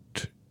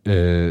gjort...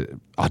 det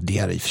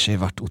hade i och för sig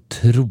varit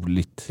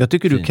otroligt. Jag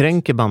tycker fint. Du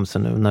kränker Bamse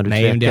nu när du Nej,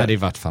 tvekar. Men det hade ju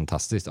varit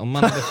fantastiskt. Om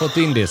man hade fått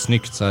in det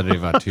snyggt så hade det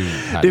varit hur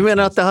härligt. Du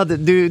menar att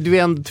du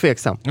är ändå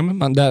tveksam? Ja,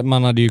 men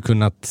man hade ju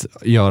kunnat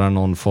göra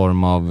någon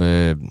form av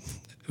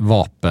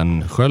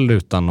vapensköld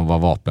utan att vara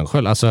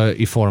vapensköld. Alltså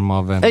i form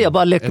av en... Jag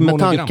bara leker med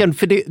tanken.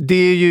 För det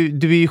är ju,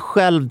 du är ju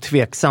själv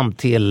tveksam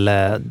till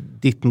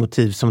ditt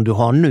motiv som du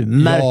har nu.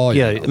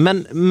 Märker jag.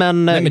 Men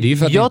nej, men det är ju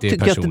för att jag det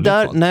inte är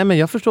personligt. Nej, men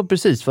jag förstår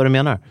precis vad du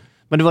menar.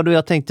 Men det var då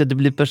jag tänkte att det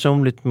blir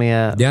personligt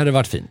med... Det hade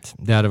varit fint.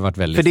 Det hade varit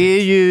väldigt fint. För det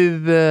är ju...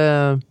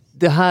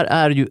 det här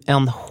är ju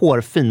en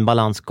hårfin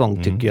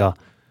balansgång tycker jag.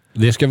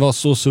 Det ska vara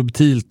så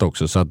subtilt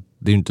också så att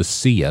du inte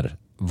ser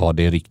vad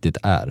det riktigt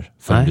är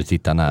förrän du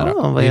tittar nära.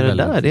 Ja, vad är det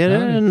där? Det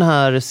är den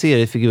här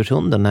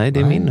seriefigurshunden. Nej, det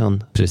är min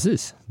hund.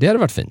 Precis. Det hade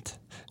varit fint.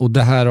 Och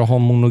det här att ha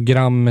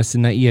monogram med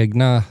sina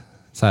egna,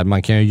 så här,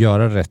 man kan ju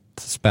göra rätt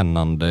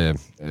spännande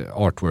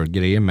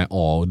artwork-grejer med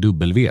A och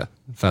W.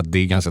 För att det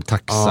är ganska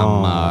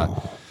tacksamma.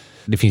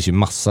 Det finns ju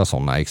massa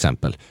sådana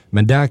exempel.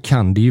 Men där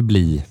kan det ju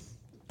bli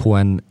på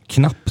en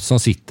knapp som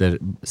sitter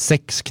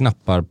 6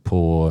 knappar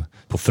på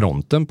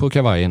fronten på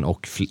kavajen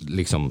och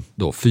liksom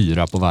då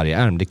 4 på varje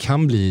ärm. Det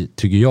kan bli,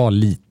 tycker jag,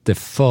 lite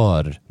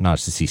för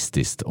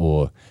narcissistiskt.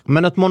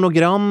 Men ett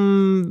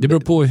monogram, det beror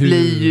på hur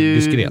blir ju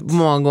diskret.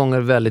 Många gånger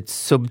väldigt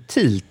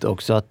subtilt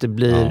också. Att det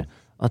blir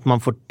att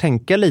man får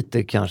tänka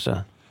lite kanske.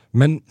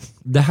 Men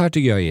det här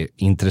tycker jag är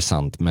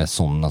intressant med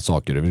sådana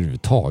saker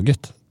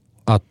överhuvudtaget.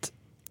 Att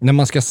när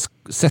man ska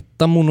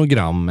sätta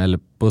monogram eller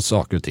på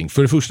saker och ting.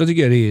 För det första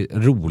tycker jag det är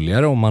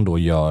roligare om man då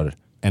gör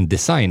en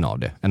design av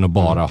det än att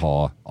bara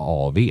ha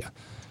AV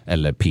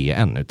eller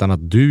PN. Utan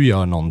att du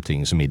gör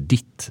någonting som är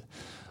ditt.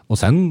 Och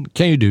sen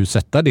kan ju du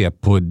sätta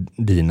det på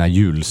dina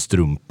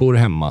julstrumpor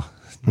hemma.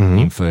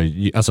 Inför,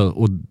 alltså,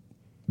 och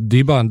det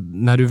är bara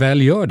när du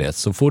väl gör det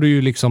så får du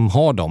ju liksom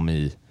ha dem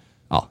i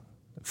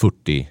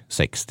 40,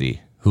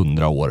 60,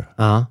 100 år.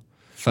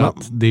 För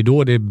att det är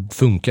då det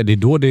funkar, det är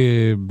då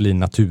det blir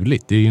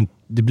naturligt.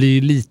 Det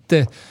blir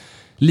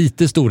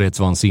lite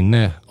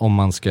storhetsvansinne om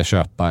man ska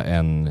köpa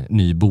en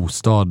ny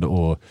bostad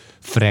och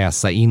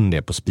fräsa in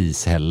det på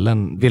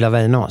spishällen. Villa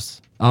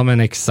Veinås. Ja men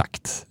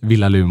exakt,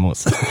 Villa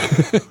Lumos.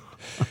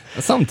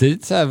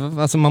 Samtidigt, så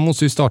här, alltså man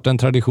måste ju starta en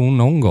tradition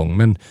någon gång,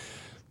 men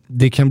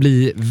det kan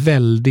bli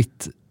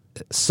väldigt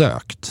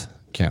sökt.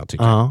 Kan jag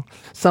tycka. Ja.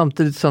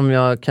 Samtidigt som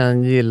jag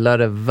kan gilla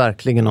det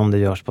verkligen om det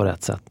görs på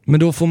rätt sätt. Men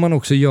då får man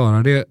också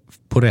göra det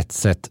på rätt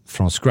sätt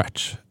från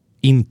scratch.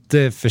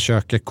 Inte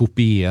försöka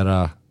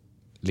kopiera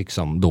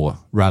liksom då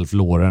Ralph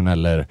Lauren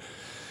eller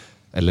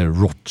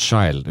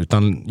Rothschild,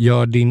 utan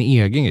gör din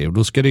egen grej. Och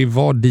då ska det ju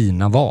vara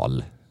dina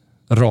val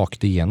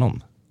rakt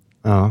igenom.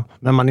 Ja,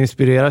 men man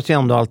inspireras ju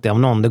ändå alltid av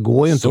någon. Det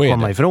går ju inte att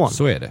komma ifrån.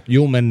 Så är det.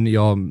 Jo, men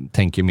jag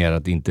tänker mer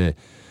att inte...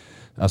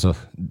 Alltså,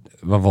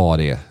 vad var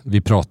det?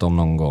 Vi pratade om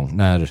någon gång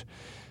när,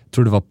 jag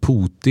tror det var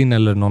Putin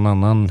eller någon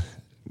annan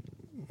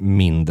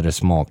mindre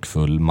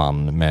smakfull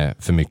man med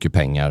för mycket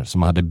pengar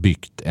som hade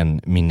byggt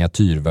en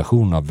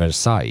miniatyrversion av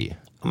Versailles.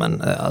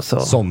 Men, alltså,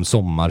 som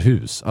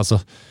sommarhus. Alltså,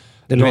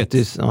 det låter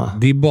ju,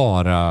 det är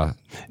bara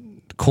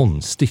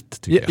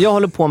konstigt tycker jag. Jag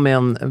håller på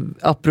med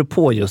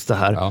apropå just det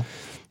här. Ja.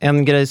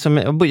 En grej som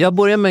jag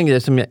börjar med en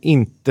grej som jag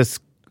inte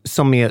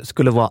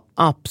skulle vara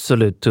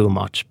absolut too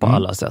much på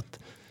alla sätt.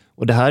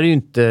 Och det här är ju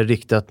inte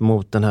riktat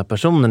mot den här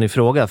personen i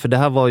fråga. För det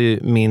här var ju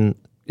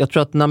jag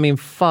tror att när min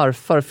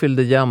farfar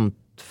fyllde jämnt,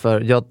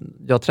 för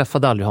jag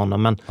träffade aldrig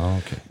honom, men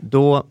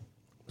då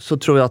så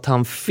tror jag att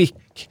han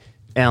fick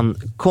en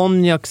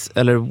konjaks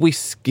eller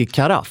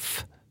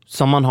whiskykaraff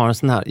som man har en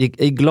sån här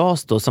i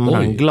glas då, som man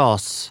har en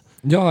glas.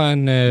 Ja,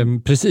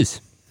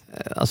 precis.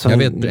 Alltså jag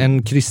vet,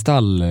 en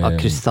kristall. Ja,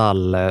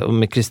 kristall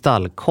med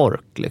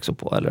kristallkork liksom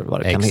på, eller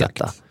vad det kan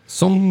heta.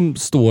 Som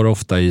står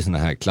ofta i såna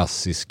här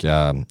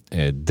klassiska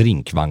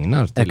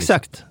drinkvagnar.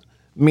 Exakt.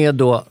 Med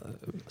då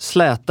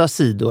släta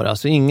sidor,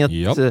 alltså inget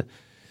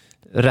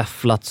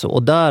räfflat så.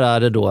 Och där är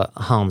det då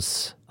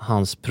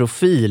hans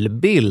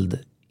profilbild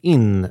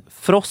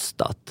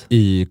infrostat.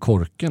 I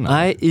korken?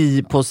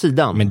 Nej, på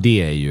sidan. Men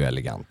det är ju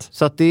elegant.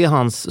 Så att det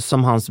är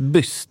som hans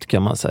byst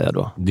kan man säga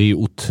då. Det är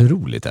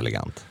otroligt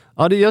elegant.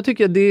 Ja, jag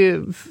tycker det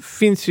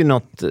finns ju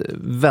något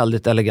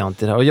väldigt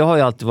elegant i det här. Och jag har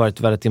ju alltid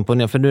varit väldigt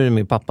imponerad, för nu är det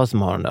min pappa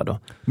som har den där då.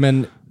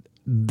 Men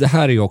det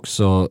här är ju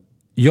också...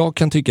 Jag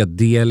kan tycka att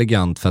det är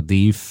elegant för att det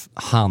är ju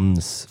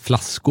hans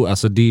flaskor.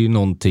 Alltså det är ju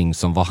någonting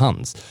som var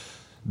hans.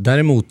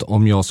 Däremot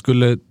om jag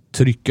skulle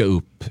trycka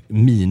upp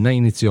mina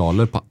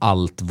initialer på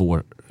allt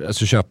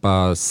alltså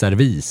köpa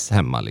servis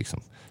hemma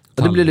liksom.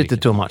 Och det blir lite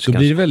too much. Då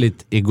blir det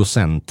väldigt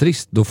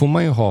egocentriskt. Då får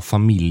man ju ha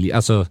familj,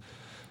 alltså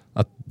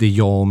att det är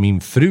jag och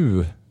min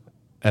fru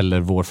eller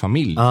vår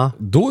familj.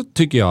 Då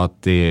tycker jag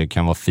att det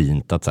kan vara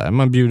fint att så här,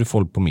 man bjuder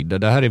folk på middag.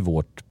 Det här är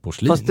vårt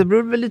porslin. Fast det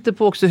beror väl lite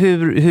på också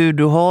hur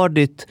du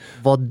har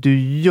vad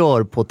du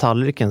gör på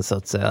tallriken så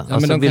att säga. Ja,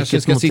 alltså, men de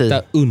kanske ska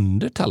sitta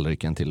under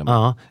tallriken till och med.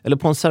 Ja, eller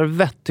på en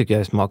servett tycker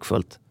jag är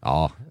smakfullt.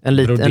 Ja, en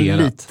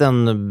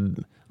liten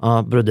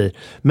brodyr.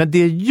 Men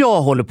det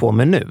jag håller på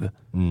med nu,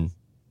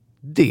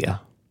 det.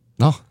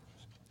 Ja,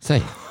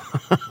 säg.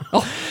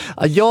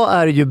 Jag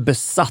är ju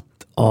besatt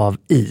av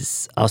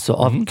is. Alltså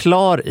av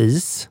klar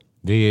is.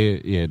 Det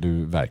är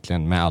du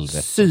verkligen med all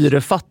rätt.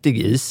 Syrefattig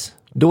is.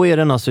 Då är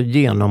den alltså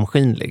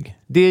genomskinlig.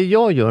 Det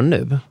jag gör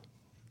nu,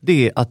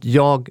 det är att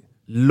jag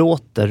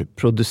låter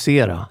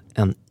producera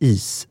en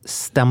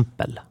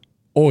isstämpel.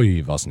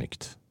 Oj, vad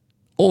snyggt.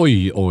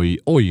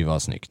 Oj,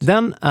 vad snyggt.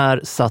 Den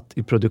är satt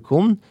i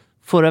produktion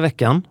förra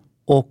veckan.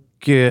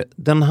 Och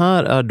den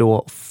här är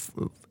då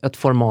ett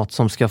format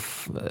som ska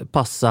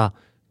passa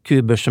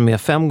kuber som är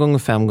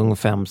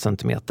 5x5x5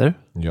 centimeter.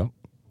 Ja.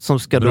 Som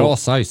ska bra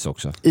size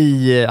också.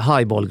 I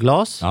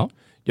highballglas. Ja.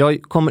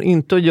 Jag kommer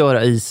inte att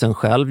göra isen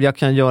själv. Jag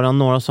kan göra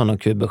några sådana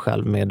kuber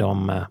själv med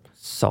de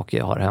saker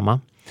jag har hemma.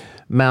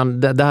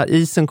 Men det här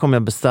isen kommer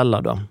jag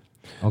beställa då.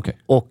 Okay.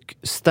 Och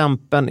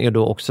stämpeln är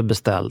då också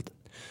beställd.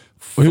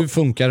 Och hur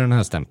funkar den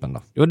här stämpeln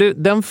då? Jo,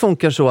 den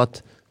funkar så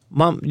att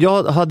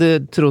jag hade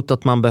trott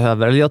att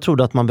jag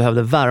trodde att man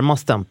behövde värma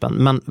stämpeln,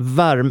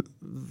 men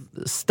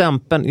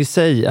stämpeln i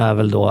sig är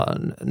väl då,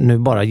 nu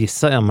bara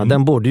gissar jag, men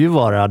den borde ju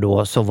vara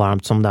då så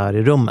varmt som det är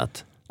i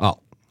rummet. Ja.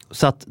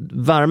 Så att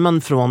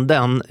värmen från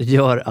den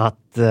gör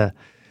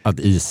att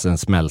isen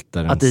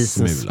smälter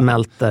en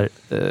smälter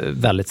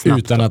väldigt snabbt.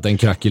 Utan att den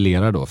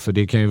krackelerar då, för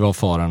det kan ju vara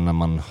faran när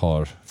man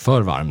har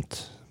för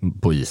varmt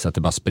på is, att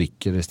det bara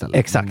spricker istället.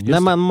 Exakt,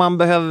 nej, men man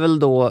behöver väl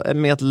då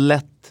med ett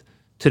lätt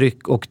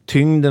tryck och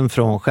tyngden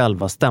från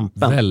själva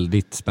stämpeln.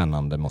 Väldigt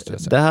spännande måste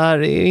jag säga. Det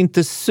här är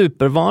inte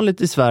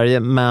supervanligt i Sverige,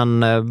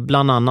 men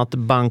bland annat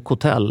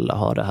Bankhotell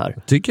har det här.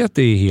 Jag tycker att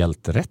det är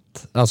helt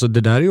rätt. Alltså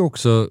det där är ju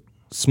också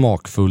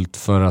smakfullt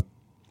för att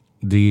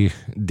det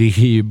är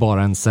ju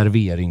bara en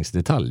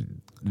serveringsdetalj.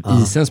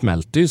 Isen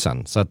smälter ju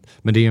sen. Så att,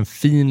 men det är en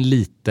fin,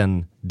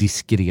 liten,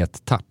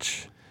 diskret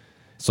touch.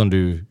 Som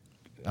du,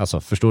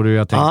 alltså förstår du hur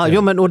jag tänker?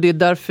 Ja, men och det är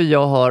därför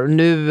jag har,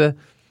 nu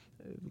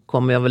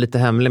kommer jag väl lite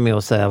hemlig med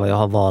att säga vad jag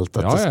har valt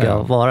att det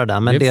ska vara där.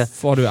 Men det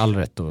får du all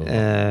rätt att...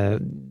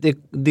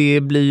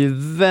 det blir ju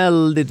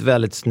väldigt,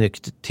 väldigt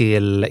snyggt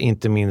till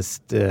inte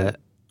minst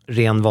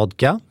ren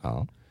vodka.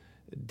 Ja.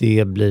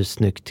 Det blir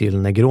snyggt till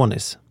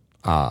Negronis.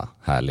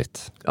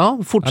 Härligt. Ja,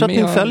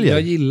 fortsättning följer.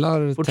 Jag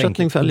gillar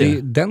fortsättning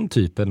följer. Den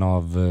typen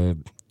av,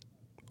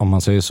 om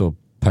man säger så,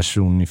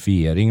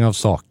 personifiering av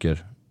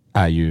saker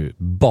är ju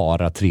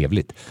bara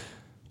trevligt,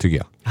 tycker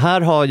jag.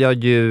 Här har jag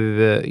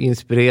ju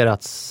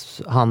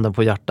inspirerats, handen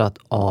på hjärtat,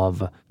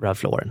 av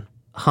Ralph Lauren.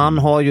 Han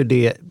har ju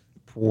det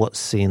på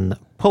sin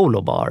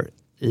polobar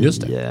i...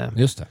 Just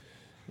det.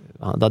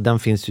 Ja, den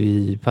finns ju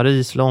i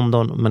Paris,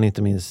 London, men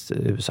inte minst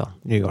USA,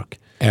 New York.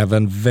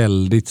 Även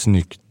väldigt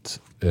snyggt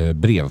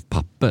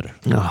brevpapper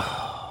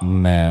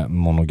med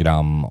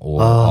monogram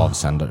och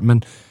avsändare.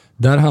 Men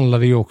där handlar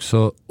det ju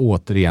också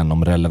återigen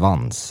om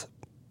relevans.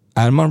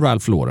 Är man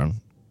Ralph Lauren,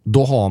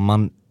 då har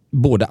man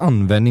både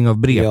användning av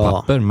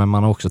brevpapper, men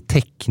man har också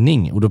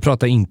täckning. Och då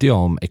pratar inte jag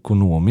om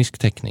ekonomisk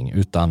täckning,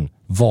 utan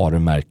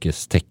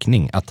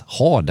varumärkestäckning. Att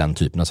ha den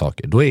typen av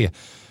saker. Då är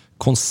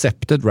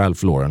konceptet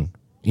Ralph Lauren,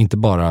 inte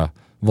bara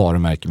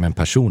varumärke med en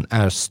person,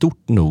 är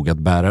stort nog att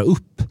bära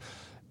upp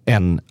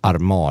en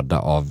armada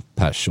av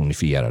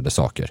personifierade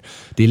saker.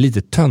 Det är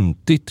lite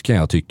töntigt, kan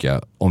jag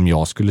tycka, om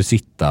jag skulle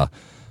sitta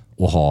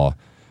och ha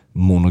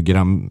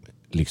monogram,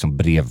 liksom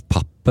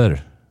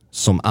brevpapper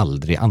som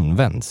aldrig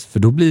används. För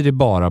då blir det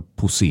bara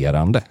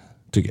poserande,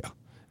 tycker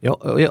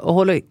jag. Jag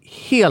håller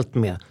helt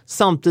med.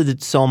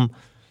 Samtidigt som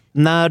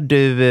när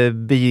du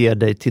beger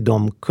dig till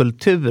de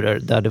kulturer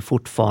där det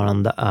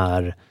fortfarande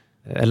är,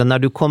 eller när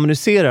du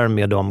kommunicerar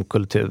med de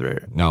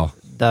kulturer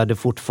där det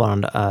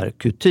fortfarande är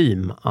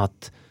kutym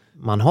att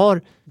man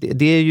har,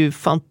 det är ju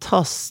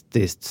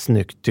fantastiskt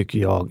snyggt, tycker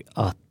jag,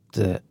 att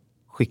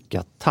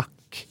skicka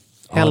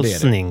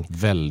hälsning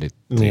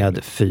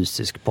med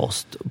fysisk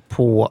post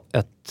på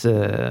ett,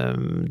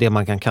 det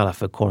man kan kalla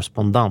för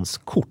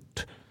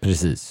korrespondenskort.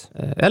 Precis.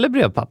 Eller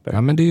brevpapper.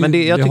 Ja, men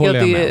jag tycker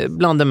att det är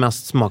bland det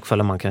mest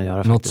smakfulla man kan göra.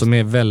 Något faktiskt. som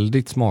är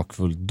väldigt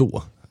smakfullt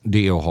då,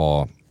 det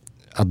är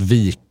att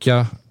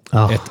vika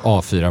ett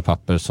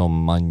A4-papper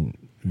som man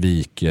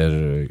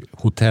viker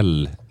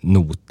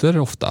hotellnoter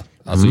ofta.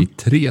 Alltså i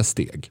 3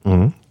 steg.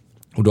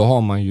 Och då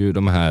har man ju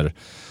de här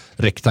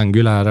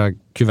rektangulära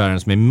kuverten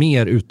som är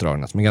mer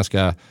utdragna, som är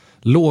ganska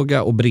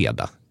låga och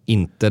breda.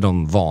 Inte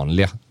de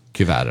vanliga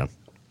kuverten.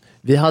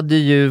 Vi hade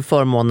ju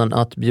förmånen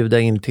att bjuda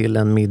in till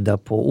en middag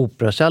på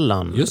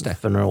Operakällan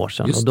för några år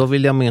sedan. Och då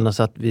vill jag minnas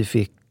att vi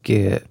fick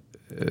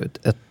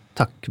ett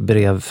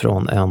tackbrev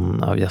från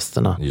en av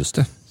gästerna. Just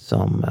det.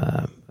 Som,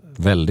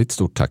 väldigt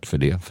stort tack för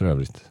det, för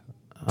övrigt,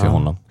 till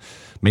honom.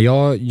 Men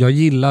jag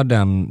gillar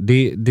den.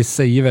 Det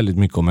säger väldigt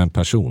mycket om en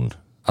person.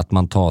 Att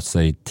man tar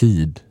sig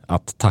tid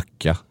att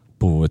tacka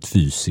på ett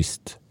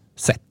fysiskt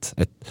sätt.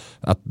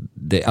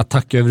 Att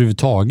tacka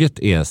överhuvudtaget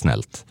är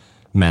snällt.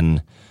 Men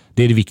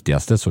det är det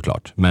viktigaste,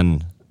 såklart.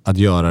 Men att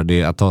göra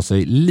det, att ta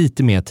sig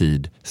lite mer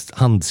tid,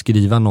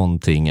 handskriva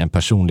någonting, en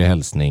personlig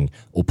hälsning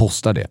och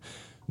posta det.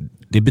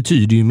 Det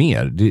betyder ju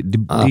mer.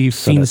 Det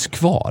finns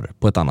kvar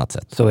på ett annat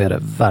sätt. Så är det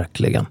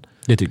verkligen.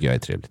 Det tycker jag är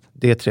trevligt.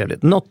 Det är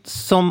trevligt. Något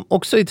som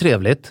också är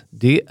trevligt,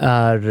 det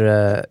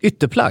är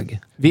ytterplagg.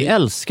 Vi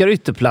älskar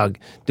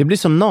ytterplagg. Det blir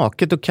så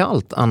naket och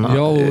kallt, Anna.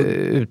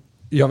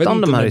 Jag vet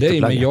inte med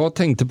dig, men jag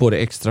tänkte på det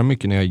extra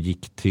mycket när jag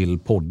gick till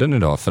podden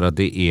idag, för att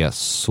det är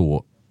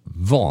så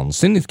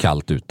vansinnigt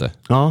kallt ute.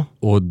 Ja.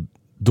 Och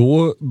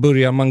då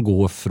börjar man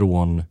gå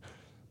från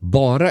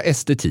bara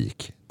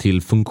estetik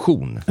till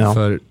funktion. Ja.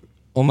 För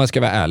om man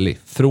ska vara ärlig,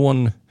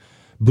 från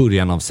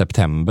början av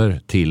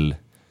september till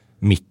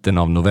mitten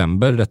av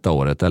november detta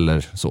året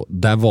eller så,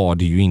 där var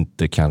det ju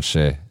inte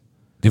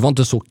det var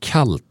inte så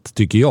kallt,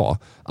 tycker jag,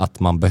 att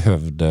man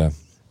behövde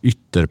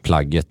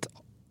ytterplagget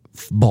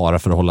bara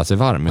för att hålla sig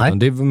varm. Utan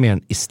det var mer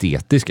en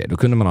estetisk grej. Då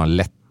kunde man ha en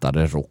lätt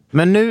lättare rock.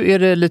 Men nu är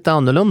det lite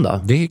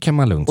annorlunda. Det kan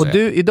man lugnt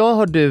säga. Och idag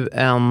har du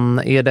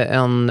är det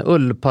en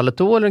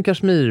ullpaletå eller en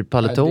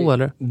kashmirpaletå?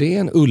 Eller? Det är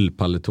en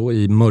ullpaletå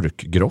i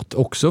mörkgrått,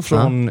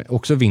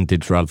 också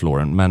vintage Ralph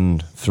Lauren,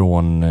 men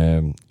från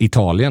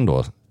Italien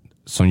då,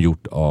 som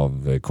gjort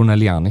av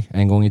Corneliani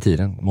en gång i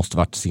tiden. Måste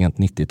varit sent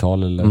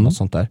 90-tal eller något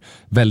sånt där.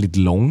 Väldigt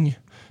lång.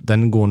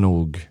 Den går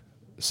nog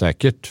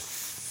säkert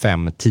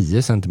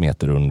 5-10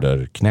 centimeter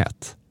under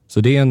knät.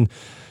 Så det är en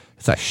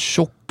så här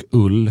tjock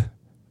ull,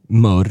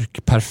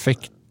 mörk,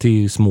 perfekt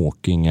till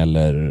smoking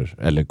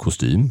eller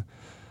kostym.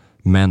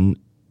 Men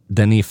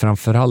den är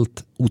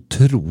framförallt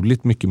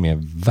otroligt mycket mer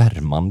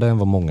värmande än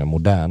vad många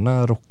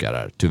moderna rockar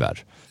är, tyvärr.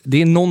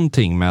 Det är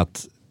någonting med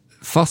att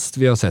fast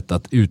vi har sett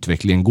att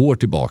utvecklingen går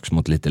tillbaks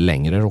mot lite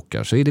längre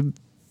rockar, så är det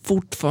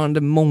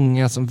fortfarande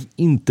många som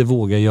inte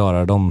vågar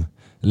göra dem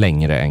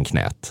längre än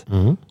knät.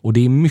 Och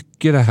det är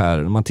mycket det här,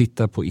 när man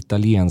tittar på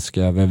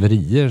italienska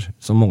väverier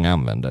som många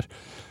använder.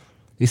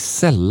 Det är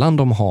sällan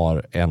de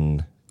har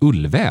en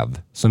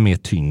ullväv som är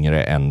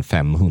tyngre än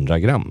 500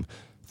 gram.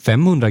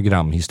 500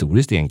 gram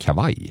historiskt är en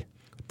kavaj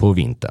på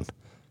vintern.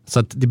 Så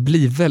att det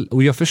blir väl,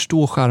 och jag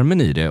förstår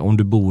charmen i det om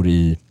du bor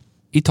i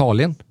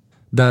Italien,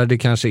 där det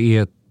kanske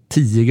är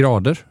 10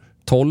 grader,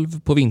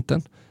 12 på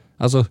vintern.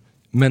 Alltså,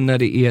 men när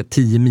det är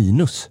 10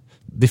 minus,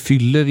 det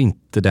fyller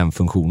inte den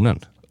funktionen.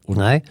 Och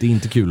nej. Det är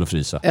inte kul att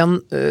frysa.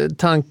 En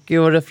tanke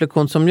och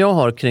reflektion som jag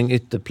har kring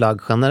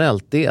ytterplagg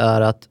generellt, det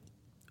är att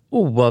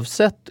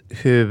oavsett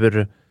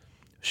hur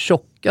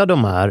tjocka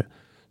de är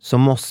så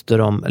måste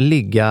de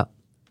ligga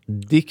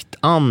dikt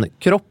an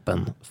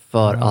kroppen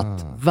för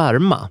att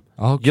värma.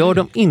 Okay. Gör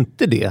de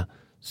inte det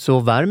så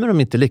värmer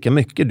de inte lika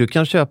mycket. Du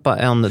kan köpa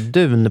en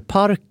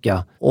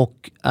dunparka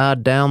och är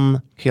den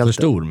helt för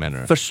stor, menar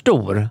du? För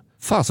stor.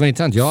 Fan, så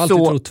intressant. Jag har alltid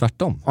trott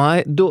tvärtom.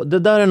 Nej, det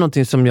där är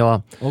någonting som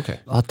jag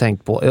har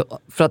tänkt på.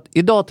 För att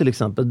idag till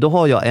exempel, då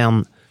har jag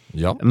en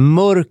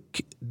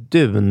mörk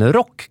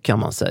dunrock, kan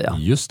man säga.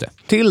 Just det.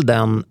 Till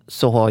den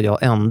så har jag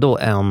ändå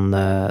en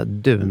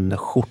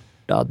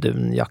dunskjorta,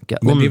 dunjacka.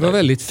 Men det var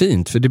väldigt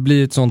fint, för det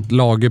blir ett sånt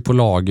lager på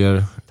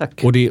lager.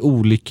 Tack. Och det är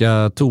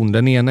olika ton.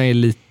 Den ena är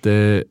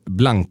lite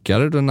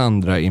blankare, den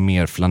andra är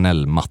mer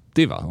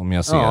flanellmattig, va? Om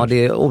jag ser. Ja,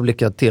 det är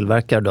olika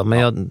tillverkare då.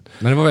 Men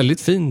det var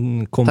väldigt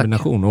fin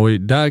kombination. Tack. Och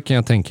där kan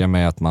jag tänka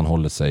mig att man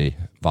håller sig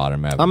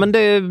varm. Ja, men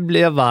det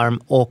blev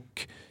varm, och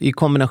i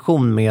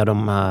kombination med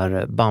de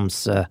här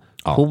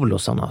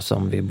Bamse-polosarna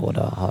som vi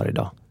båda har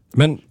idag.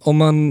 Men om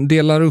man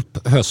delar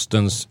upp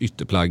höstens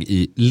ytterplagg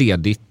i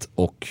ledigt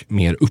och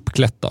mer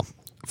uppklätt då.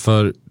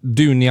 För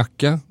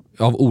dunjacka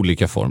av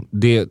olika form,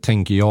 det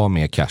tänker jag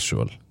mer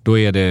casual. Då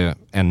är det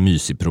en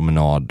mysig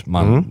promenad.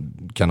 Man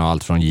kan ha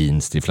allt från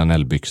jeans till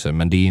flanellbyxor,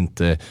 men det är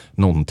inte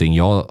någonting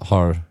jag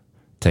har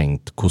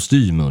tänkt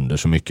kostym under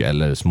så mycket,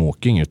 eller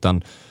smoking,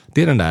 utan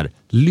det är den där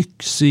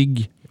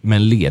lyxig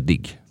men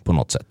ledig på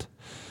något sätt.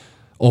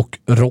 Och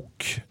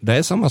rock, det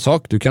är samma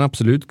sak. Du kan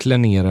absolut klä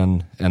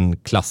ner en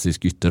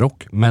klassisk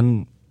ytterrock,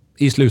 men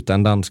i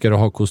slutändan ska du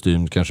ha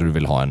kostym, kanske du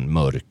vill ha en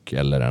mörk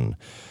eller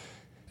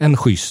en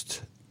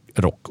schysst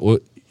rock. Och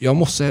jag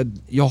måste säga,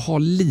 jag har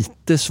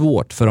lite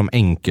svårt för de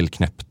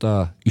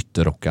enkelknäppta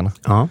ytterrockarna.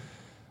 Ja.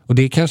 Och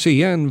det kanske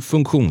är en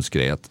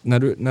funktionsgrej att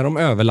när de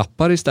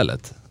överlappar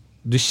istället,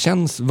 det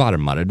känns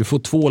varmare. Du får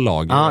 2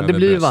 lager över det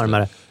blir bröstet.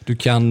 varmare. Du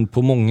kan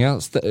på många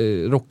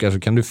rockar så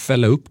kan du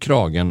fälla upp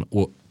kragen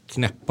och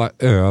knäppa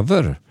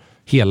över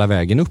hela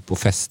vägen upp och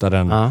fästa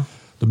den. Ja.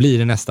 Då blir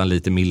det nästan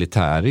lite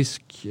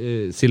militärisk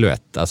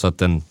silhuett. Alltså att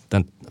den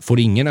får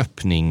ingen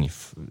öppning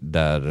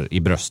där i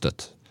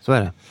bröstet. Så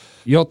är det.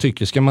 Jag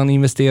tycker, ska man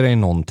investera i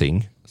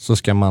någonting så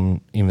ska man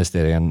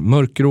investera i en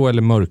mörkgrå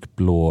eller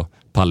mörkblå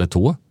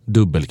paletå,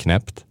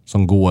 dubbelknäppt,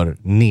 som går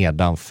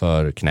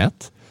nedanför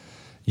knät.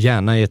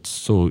 Gärna i ett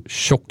så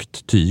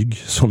tjockt tyg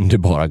som det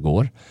bara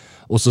går.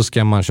 Och så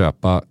ska man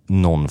köpa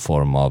någon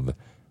form av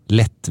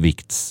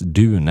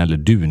lättviktsdun eller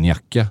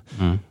dunjacka.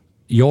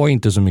 Jag är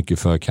inte så mycket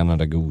för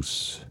Canada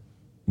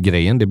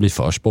Goose-grejen. Det blir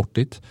för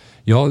sportigt.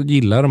 Jag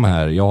gillar de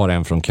här. Jag har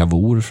en från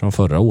Cavour från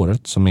förra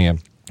året som är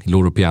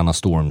Loro Piana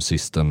Storm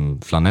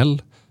System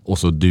flanell. Och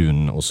så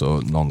dun och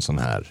så någon sån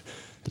här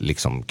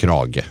liksom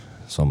krage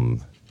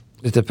som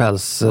lite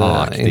päls.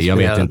 Jag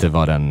vet inte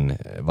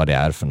vad det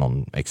är för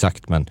någon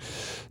exakt, men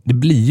det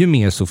blir ju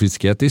mer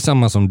sofistikerat. Det är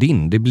samma som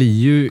din. Det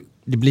blir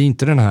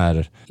inte den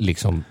här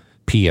liksom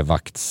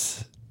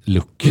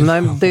p-vakts-looken.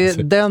 Nej,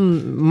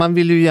 man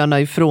vill ju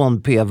gärna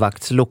ifrån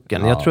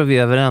p-vakts-looken. Jag tror vi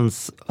är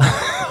överens.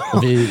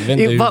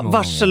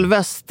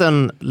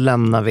 Varselvästen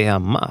lämnar vi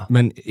hemma.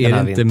 Men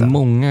är det inte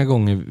många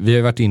gånger, vi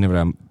har varit inne på det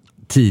här,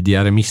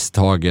 tidigare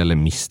misstag,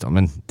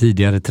 men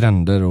tidigare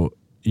trender, och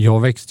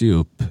jag växte ju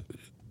upp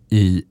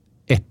i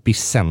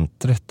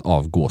epicentret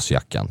av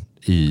gåsjackan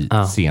i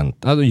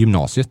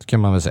gymnasiet kan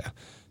man väl säga.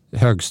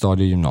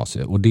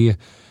 Högstadiegymnasiet. Och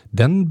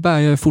den bär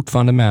jag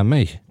fortfarande med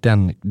mig. Det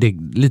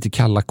är lite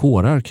kalla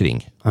kårar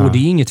kring. Och det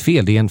är inget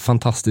fel, det är en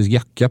fantastisk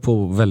jacka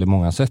på väldigt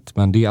många sätt.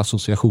 Men det är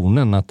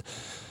associationen att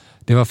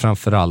det var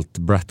framförallt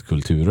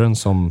Brat-kulturen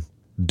som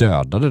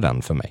dödade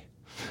den för mig.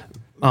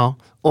 Ja,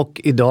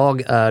 och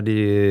idag är det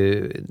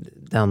ju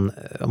den,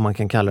 om man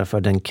kan kalla det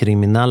för den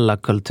kriminella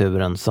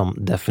kulturen som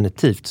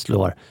definitivt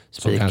slår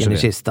spiken i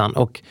kistan.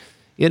 Och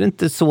är det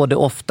inte så det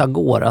ofta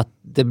går, att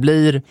det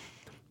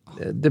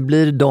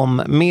blir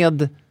de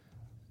med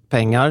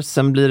pengar,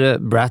 sen blir det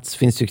brats,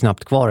 finns ju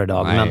knappt kvar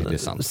idag. Nej,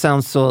 men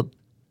sen så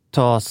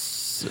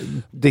tas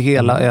det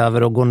hela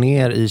över och går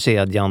ner i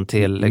kedjan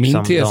till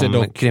liksom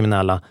de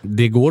kriminella.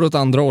 Det går åt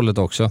andra hållet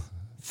också.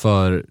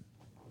 För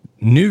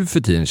nu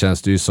för tiden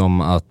känns det ju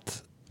som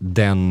att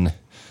den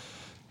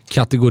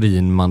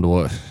kategorin man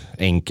då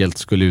enkelt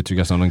skulle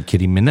uttrycka som en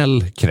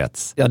kriminell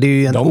krets. Ja, det är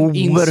ju en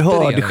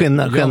oerhörd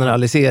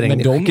generalisering.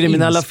 Men de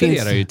kriminella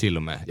inspirerar finns ju till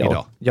och med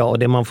idag. Ja, och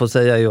det man får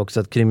säga är ju också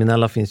att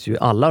kriminella finns ju i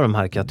alla de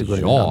här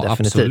kategorierna. Ja,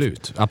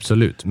 definitivt.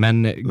 Absolut.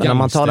 Men när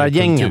man talar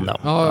gängen då?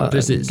 Ja,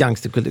 precis.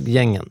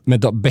 Gangstergängen. Men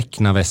då,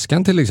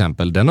 Becknaväskan till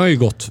exempel, den har ju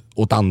gått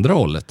åt andra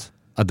hållet.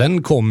 Ja,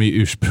 den kommer ju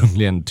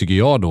ursprungligen, tycker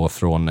jag då,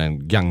 från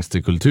en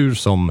gangsterkultur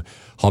som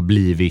har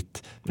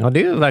blivit... Ja, det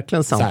är ju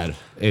verkligen sant. Så här,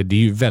 det är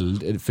ju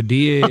väldigt... För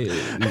det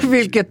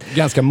är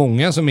ganska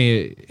många som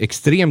är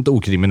extremt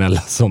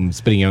okriminella som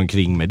springer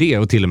omkring med det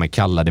och till och med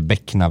kallar det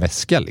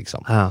Becknaväska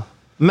liksom. Ja.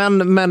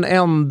 Men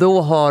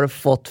ändå har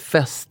fått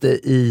fäste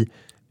i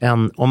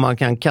en, om man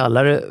kan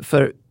kalla det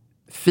för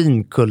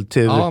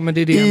finkultur. Ja, men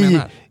det är det jag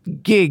menar.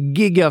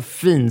 Geggiga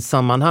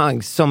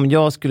finsammanhang som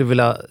jag skulle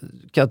vilja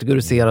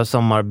kategorisera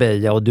som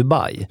Marbella och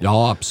Dubai.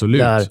 Ja,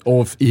 absolut.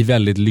 Och i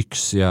väldigt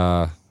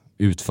lyxiga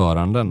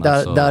utföranden.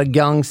 Där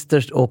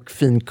gangsters och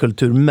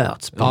finkultur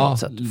möts på något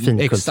sätt.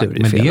 Finkultur exakt.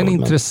 Men det är en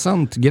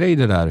intressant grej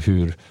det där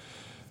hur...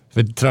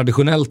 För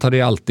traditionellt har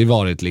det alltid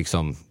varit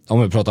liksom,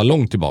 om vi pratar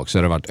långt tillbaka så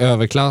har det varit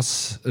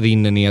överklass,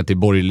 rinner ner till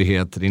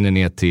borgerlighet, rinner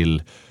ner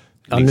till...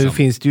 Ja, nu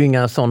finns det ju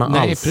inga sådana alls.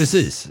 Nej,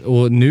 precis.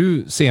 Och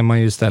nu ser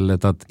man ju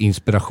istället att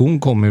inspiration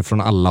kommer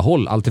från alla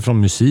håll. Allt ifrån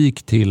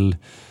musik till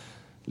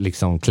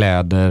liksom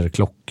kläder,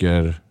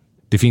 klockor.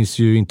 Det finns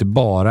ju inte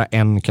bara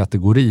en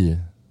kategori.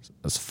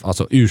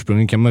 Alltså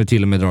ursprungligen kan man ju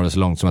till och med dra det så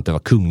långt som att det var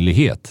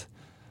kunglighet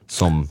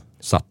som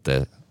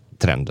satte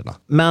trenderna.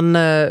 Men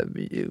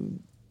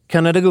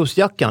Canada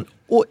Goose-jackan,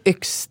 och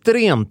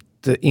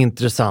extremt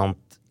intressant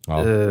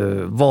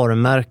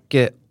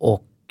varumärke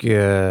och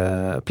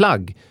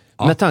plagg.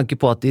 Ja. Med tanke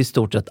på att det i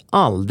stort sett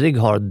aldrig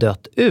har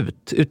dött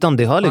ut. Utan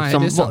det har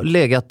liksom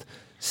legat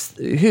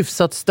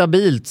hyfsat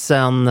stabilt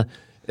sedan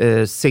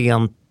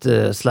sent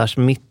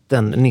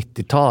mitten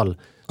 90-tal.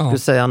 Jag skulle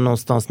säga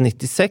någonstans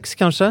 96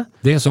 kanske.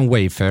 Det är som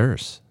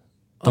Wayfarers.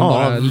 De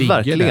bara ligger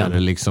verkligen där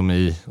liksom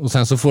i... Och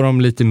sen så får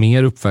de lite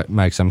mer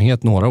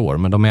uppmärksamhet några år.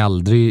 Men de är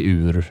aldrig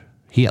ur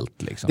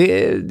helt liksom.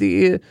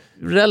 Det är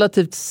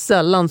relativt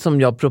sällan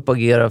som jag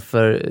propagerar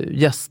för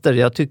gäster.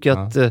 Jag tycker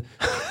att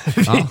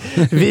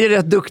vi är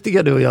rätt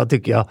duktiga, du och jag,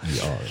 tycker jag.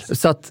 Ja,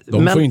 så att,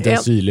 de får inte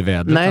asyl i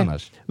vädret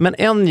annars. Men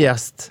en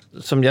gäst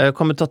som jag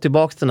kommer ta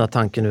tillbaka den här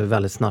tanken nu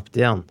väldigt snabbt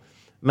igen.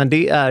 Men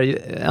det är ju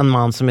en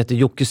man som heter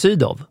Jocke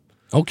Sydov.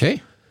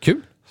 Okej,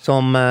 kul.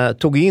 Som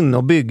tog in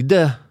och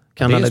byggde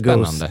Canada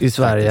Goose i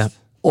Sverige.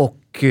 Faktiskt.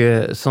 Och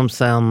som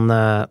sen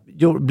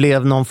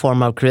blev någon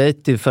form av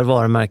creative för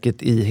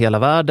varumärket i hela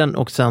världen.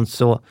 Och sen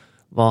så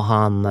var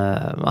han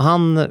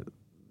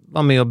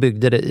var med och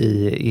byggde det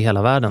i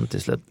hela världen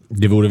till slut.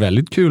 Det vore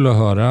väldigt kul att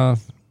höra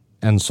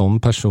en sån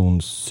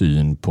persons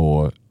syn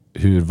på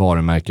hur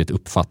varumärket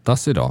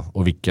uppfattas idag.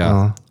 Och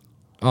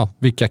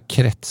vilka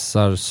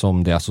kretsar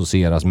som det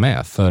associeras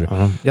med.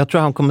 För jag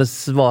tror han kommer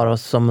svara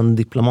som en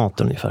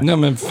diplomat ungefär. Nej,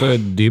 men för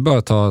det är bara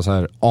att ta så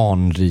här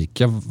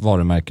anrika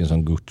varumärken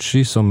som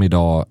Gucci som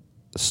idag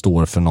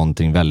står för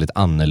någonting väldigt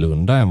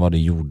annorlunda än vad det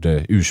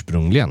gjorde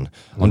ursprungligen.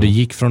 Om det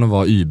gick från att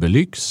vara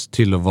Uberlyx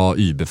till att vara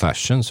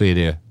Uberfashion så är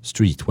det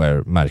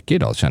streetwear-märke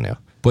idag, känner jag.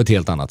 På ett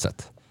helt annat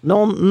sätt.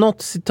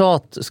 Något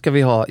citat ska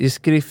vi ha i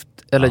skrift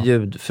eller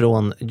ljud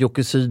från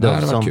Jocke Sydov.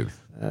 Det var kul.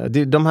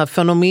 De här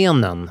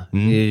fenomenen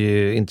är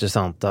ju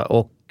intressanta,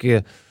 och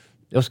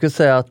jag skulle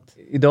säga att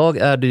idag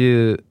är det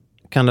ju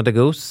Canada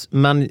Goose,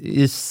 men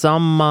i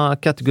samma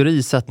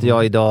kategori sätter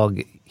jag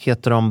idag,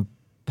 heter de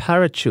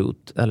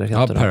Parachute? Eller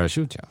heter de?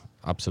 Parachute, ja.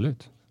 Absolut.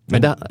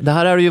 Men det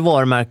här är ju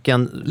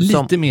varumärken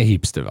som... Lite mer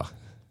hipster, va?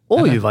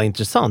 Oj, vad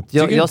intressant.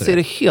 Jag ser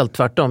det helt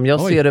tvärtom.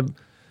 Jag ser det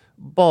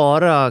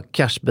bara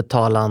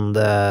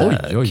cashbetalande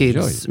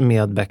kids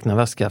med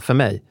Becknaväska för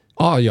mig.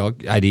 Ja,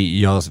 jag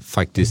är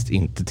faktiskt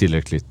inte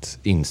tillräckligt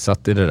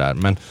insatt i det där.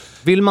 Men...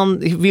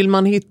 Vill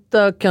man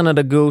hitta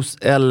Canada Goose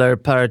eller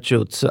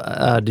Parachute så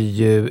är det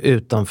ju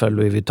utanför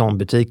Louis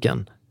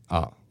Vuitton-butiken.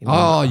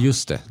 Ja,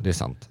 just det. Det är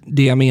sant.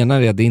 Det jag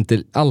menar är att det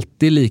inte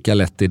alltid lika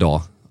lätt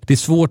idag. Det är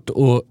svårt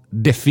att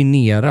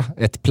definiera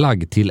ett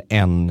plagg till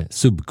en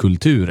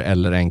subkultur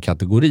eller en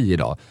kategori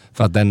idag.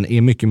 För att den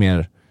är mycket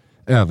mer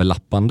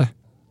överlappande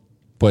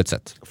på ett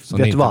sätt som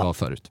det inte var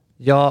förut.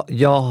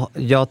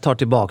 Jag tar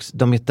tillbaks.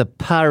 De heter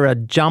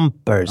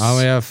Parajumpers.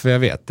 Ja, jag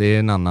vet. Det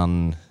är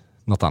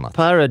något annat.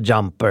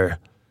 Parajumper.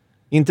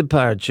 Inte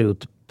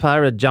Parachute.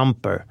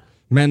 Parajumper.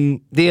 Men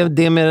det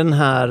är med den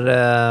här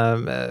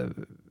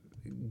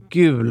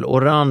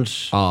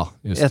gul-orange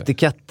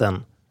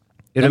etiketten.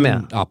 Är du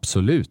med?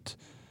 Absolut.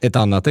 Ett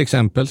annat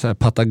exempel, så här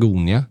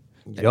Patagonia.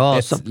 Ja,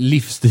 ett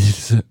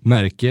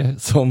livsstilsmärke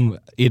som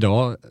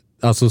idag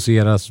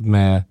associeras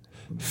med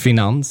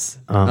finans.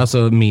 Alltså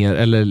mer,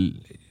 eller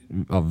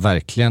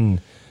verkligen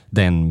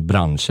den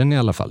branschen i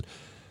alla fall.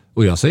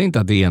 Och jag säger inte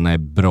att det ena är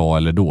bra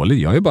eller dåligt.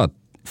 Jag är bara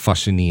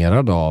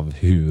fascinerad av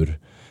hur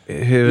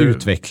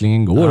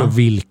utvecklingen går och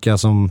vilka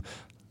som...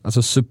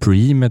 Alltså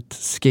Supreme, ett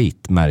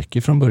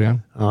skatemärke från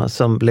början. Ja,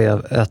 som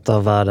blev ett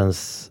av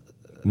världens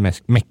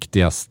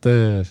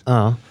mäktigaste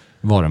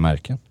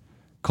varumärken.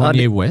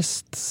 Kanye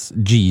Wests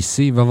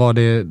Yeezy, vad var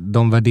det?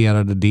 De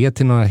värderade det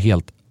till några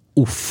helt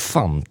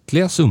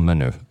ofantliga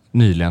summor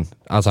nyligen.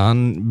 Alltså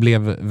han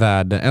blev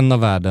en av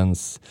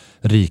världens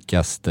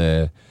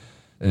rikaste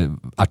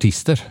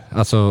artister.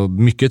 Alltså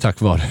mycket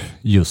tack vare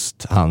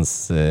just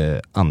hans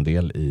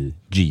andel i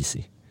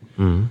Yeezy.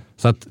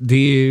 Så att det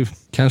är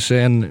kanske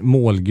en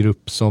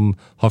målgrupp som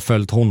har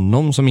följt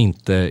honom som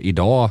inte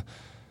idag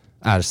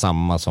är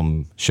samma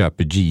som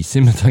köper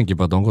Yeezy, med tanke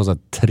på att de kostar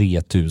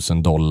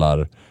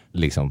 $3,000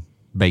 liksom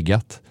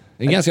bäggat.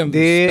 Det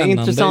är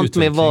intressant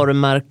utveckling med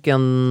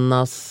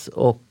varumärkenas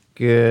och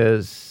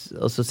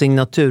alltså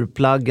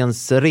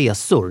signaturplaggens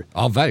resor.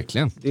 Ja,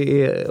 verkligen.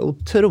 Det är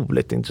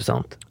otroligt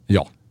intressant.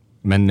 Ja,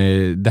 men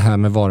det här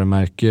med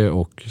varumärke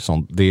och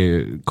sånt,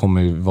 det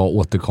kommer ju vara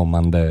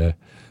återkommande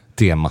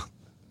tema.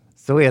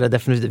 Så är det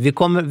definitivt.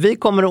 Vi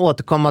kommer att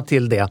återkomma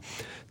till det.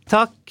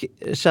 Tack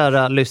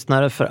kära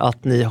lyssnare för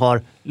att ni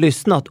har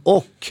lyssnat,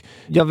 och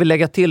jag vill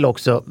lägga till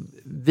också,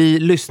 vi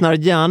lyssnar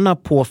gärna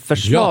på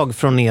förslag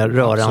från er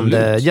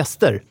rörande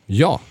gäster.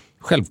 Ja,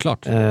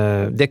 självklart.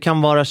 Det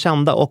kan vara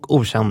kända och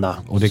okända.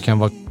 Och det kan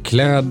vara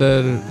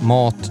kläder,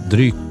 mat,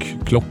 dryck,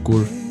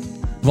 klockor,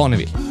 vad ni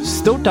vill.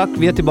 Stort tack,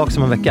 vi är tillbaka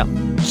om en vecka.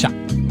 Tja!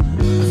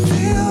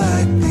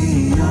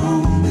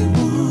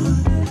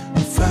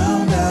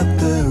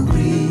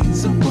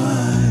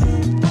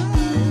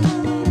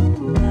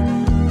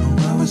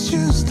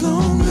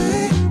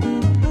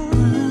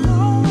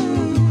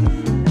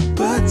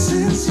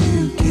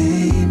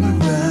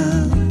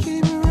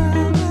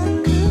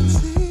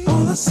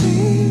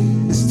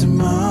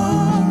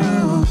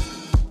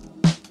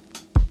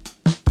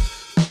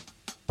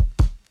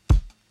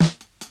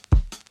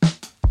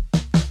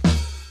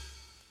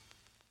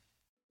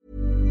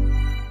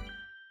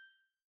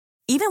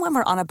 Even when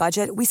we're on a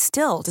budget, we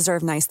still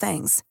deserve nice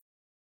things.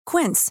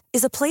 Quince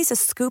is a place to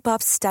scoop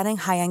up stunning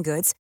high-end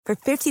goods for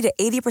 50 to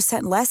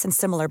 80% less than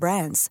similar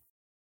brands.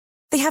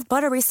 They have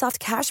buttery soft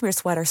cashmere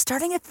sweaters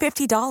starting at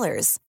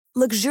 $50,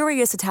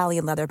 luxurious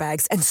Italian leather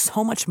bags, and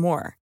so much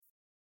more.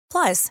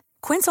 Plus,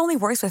 Quince only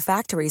works with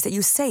factories that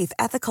use safe,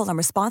 ethical, and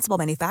responsible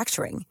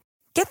manufacturing.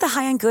 Get the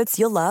high-end goods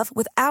you'll love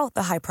without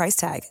the high price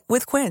tag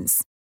with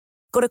Quince.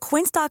 Go to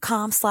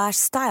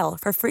quince.com/style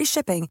for free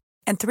shipping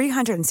and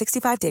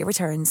 365-day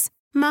returns.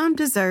 Mom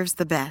deserves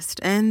the best,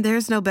 and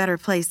there's no better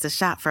place to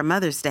shop for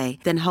Mother's Day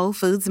than Whole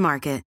Foods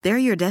Market. They're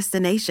your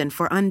destination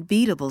for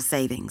unbeatable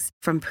savings,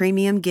 from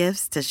premium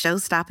gifts to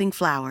show-stopping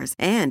flowers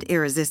and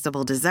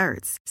irresistible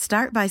desserts.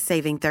 Start by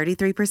saving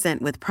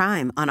 33% with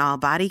Prime on all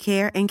body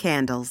care and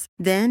candles.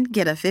 Then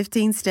get a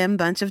 15-stem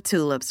bunch of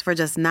tulips for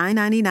just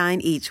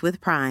 $9.99 each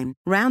with Prime.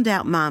 Round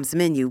out Mom's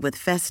menu with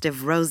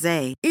festive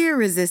rosé,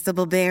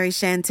 irresistible berry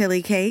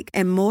chantilly cake,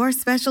 and more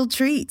special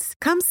treats.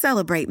 Come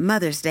celebrate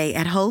Mother's Day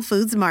at Whole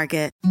Foods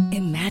Market.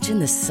 Imagine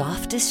the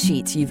softest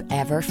sheets you've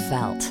ever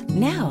felt.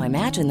 Now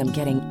imagine them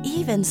getting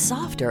even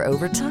softer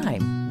over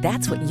time.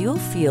 That's what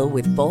you'll feel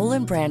with Boll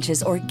 &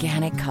 Branch's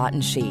organic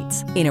cotton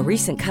sheets. In a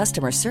recent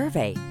customer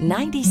survey,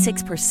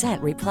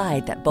 96%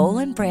 replied that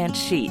Boll & Branch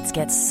sheets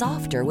get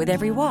softer with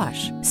every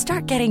wash.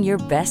 Start getting your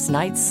best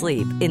night's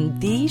sleep in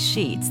these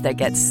sheets that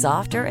get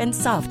softer and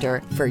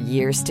softer for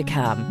years to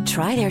come.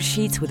 Try their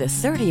sheets with a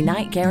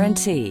 30-night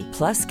guarantee.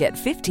 Plus, get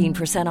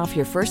 15% off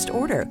your first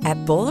order at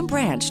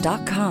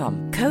bollandbranch.com.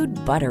 Code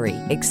BUTTERY.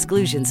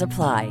 Exclusions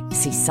apply.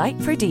 See site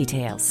for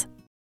details.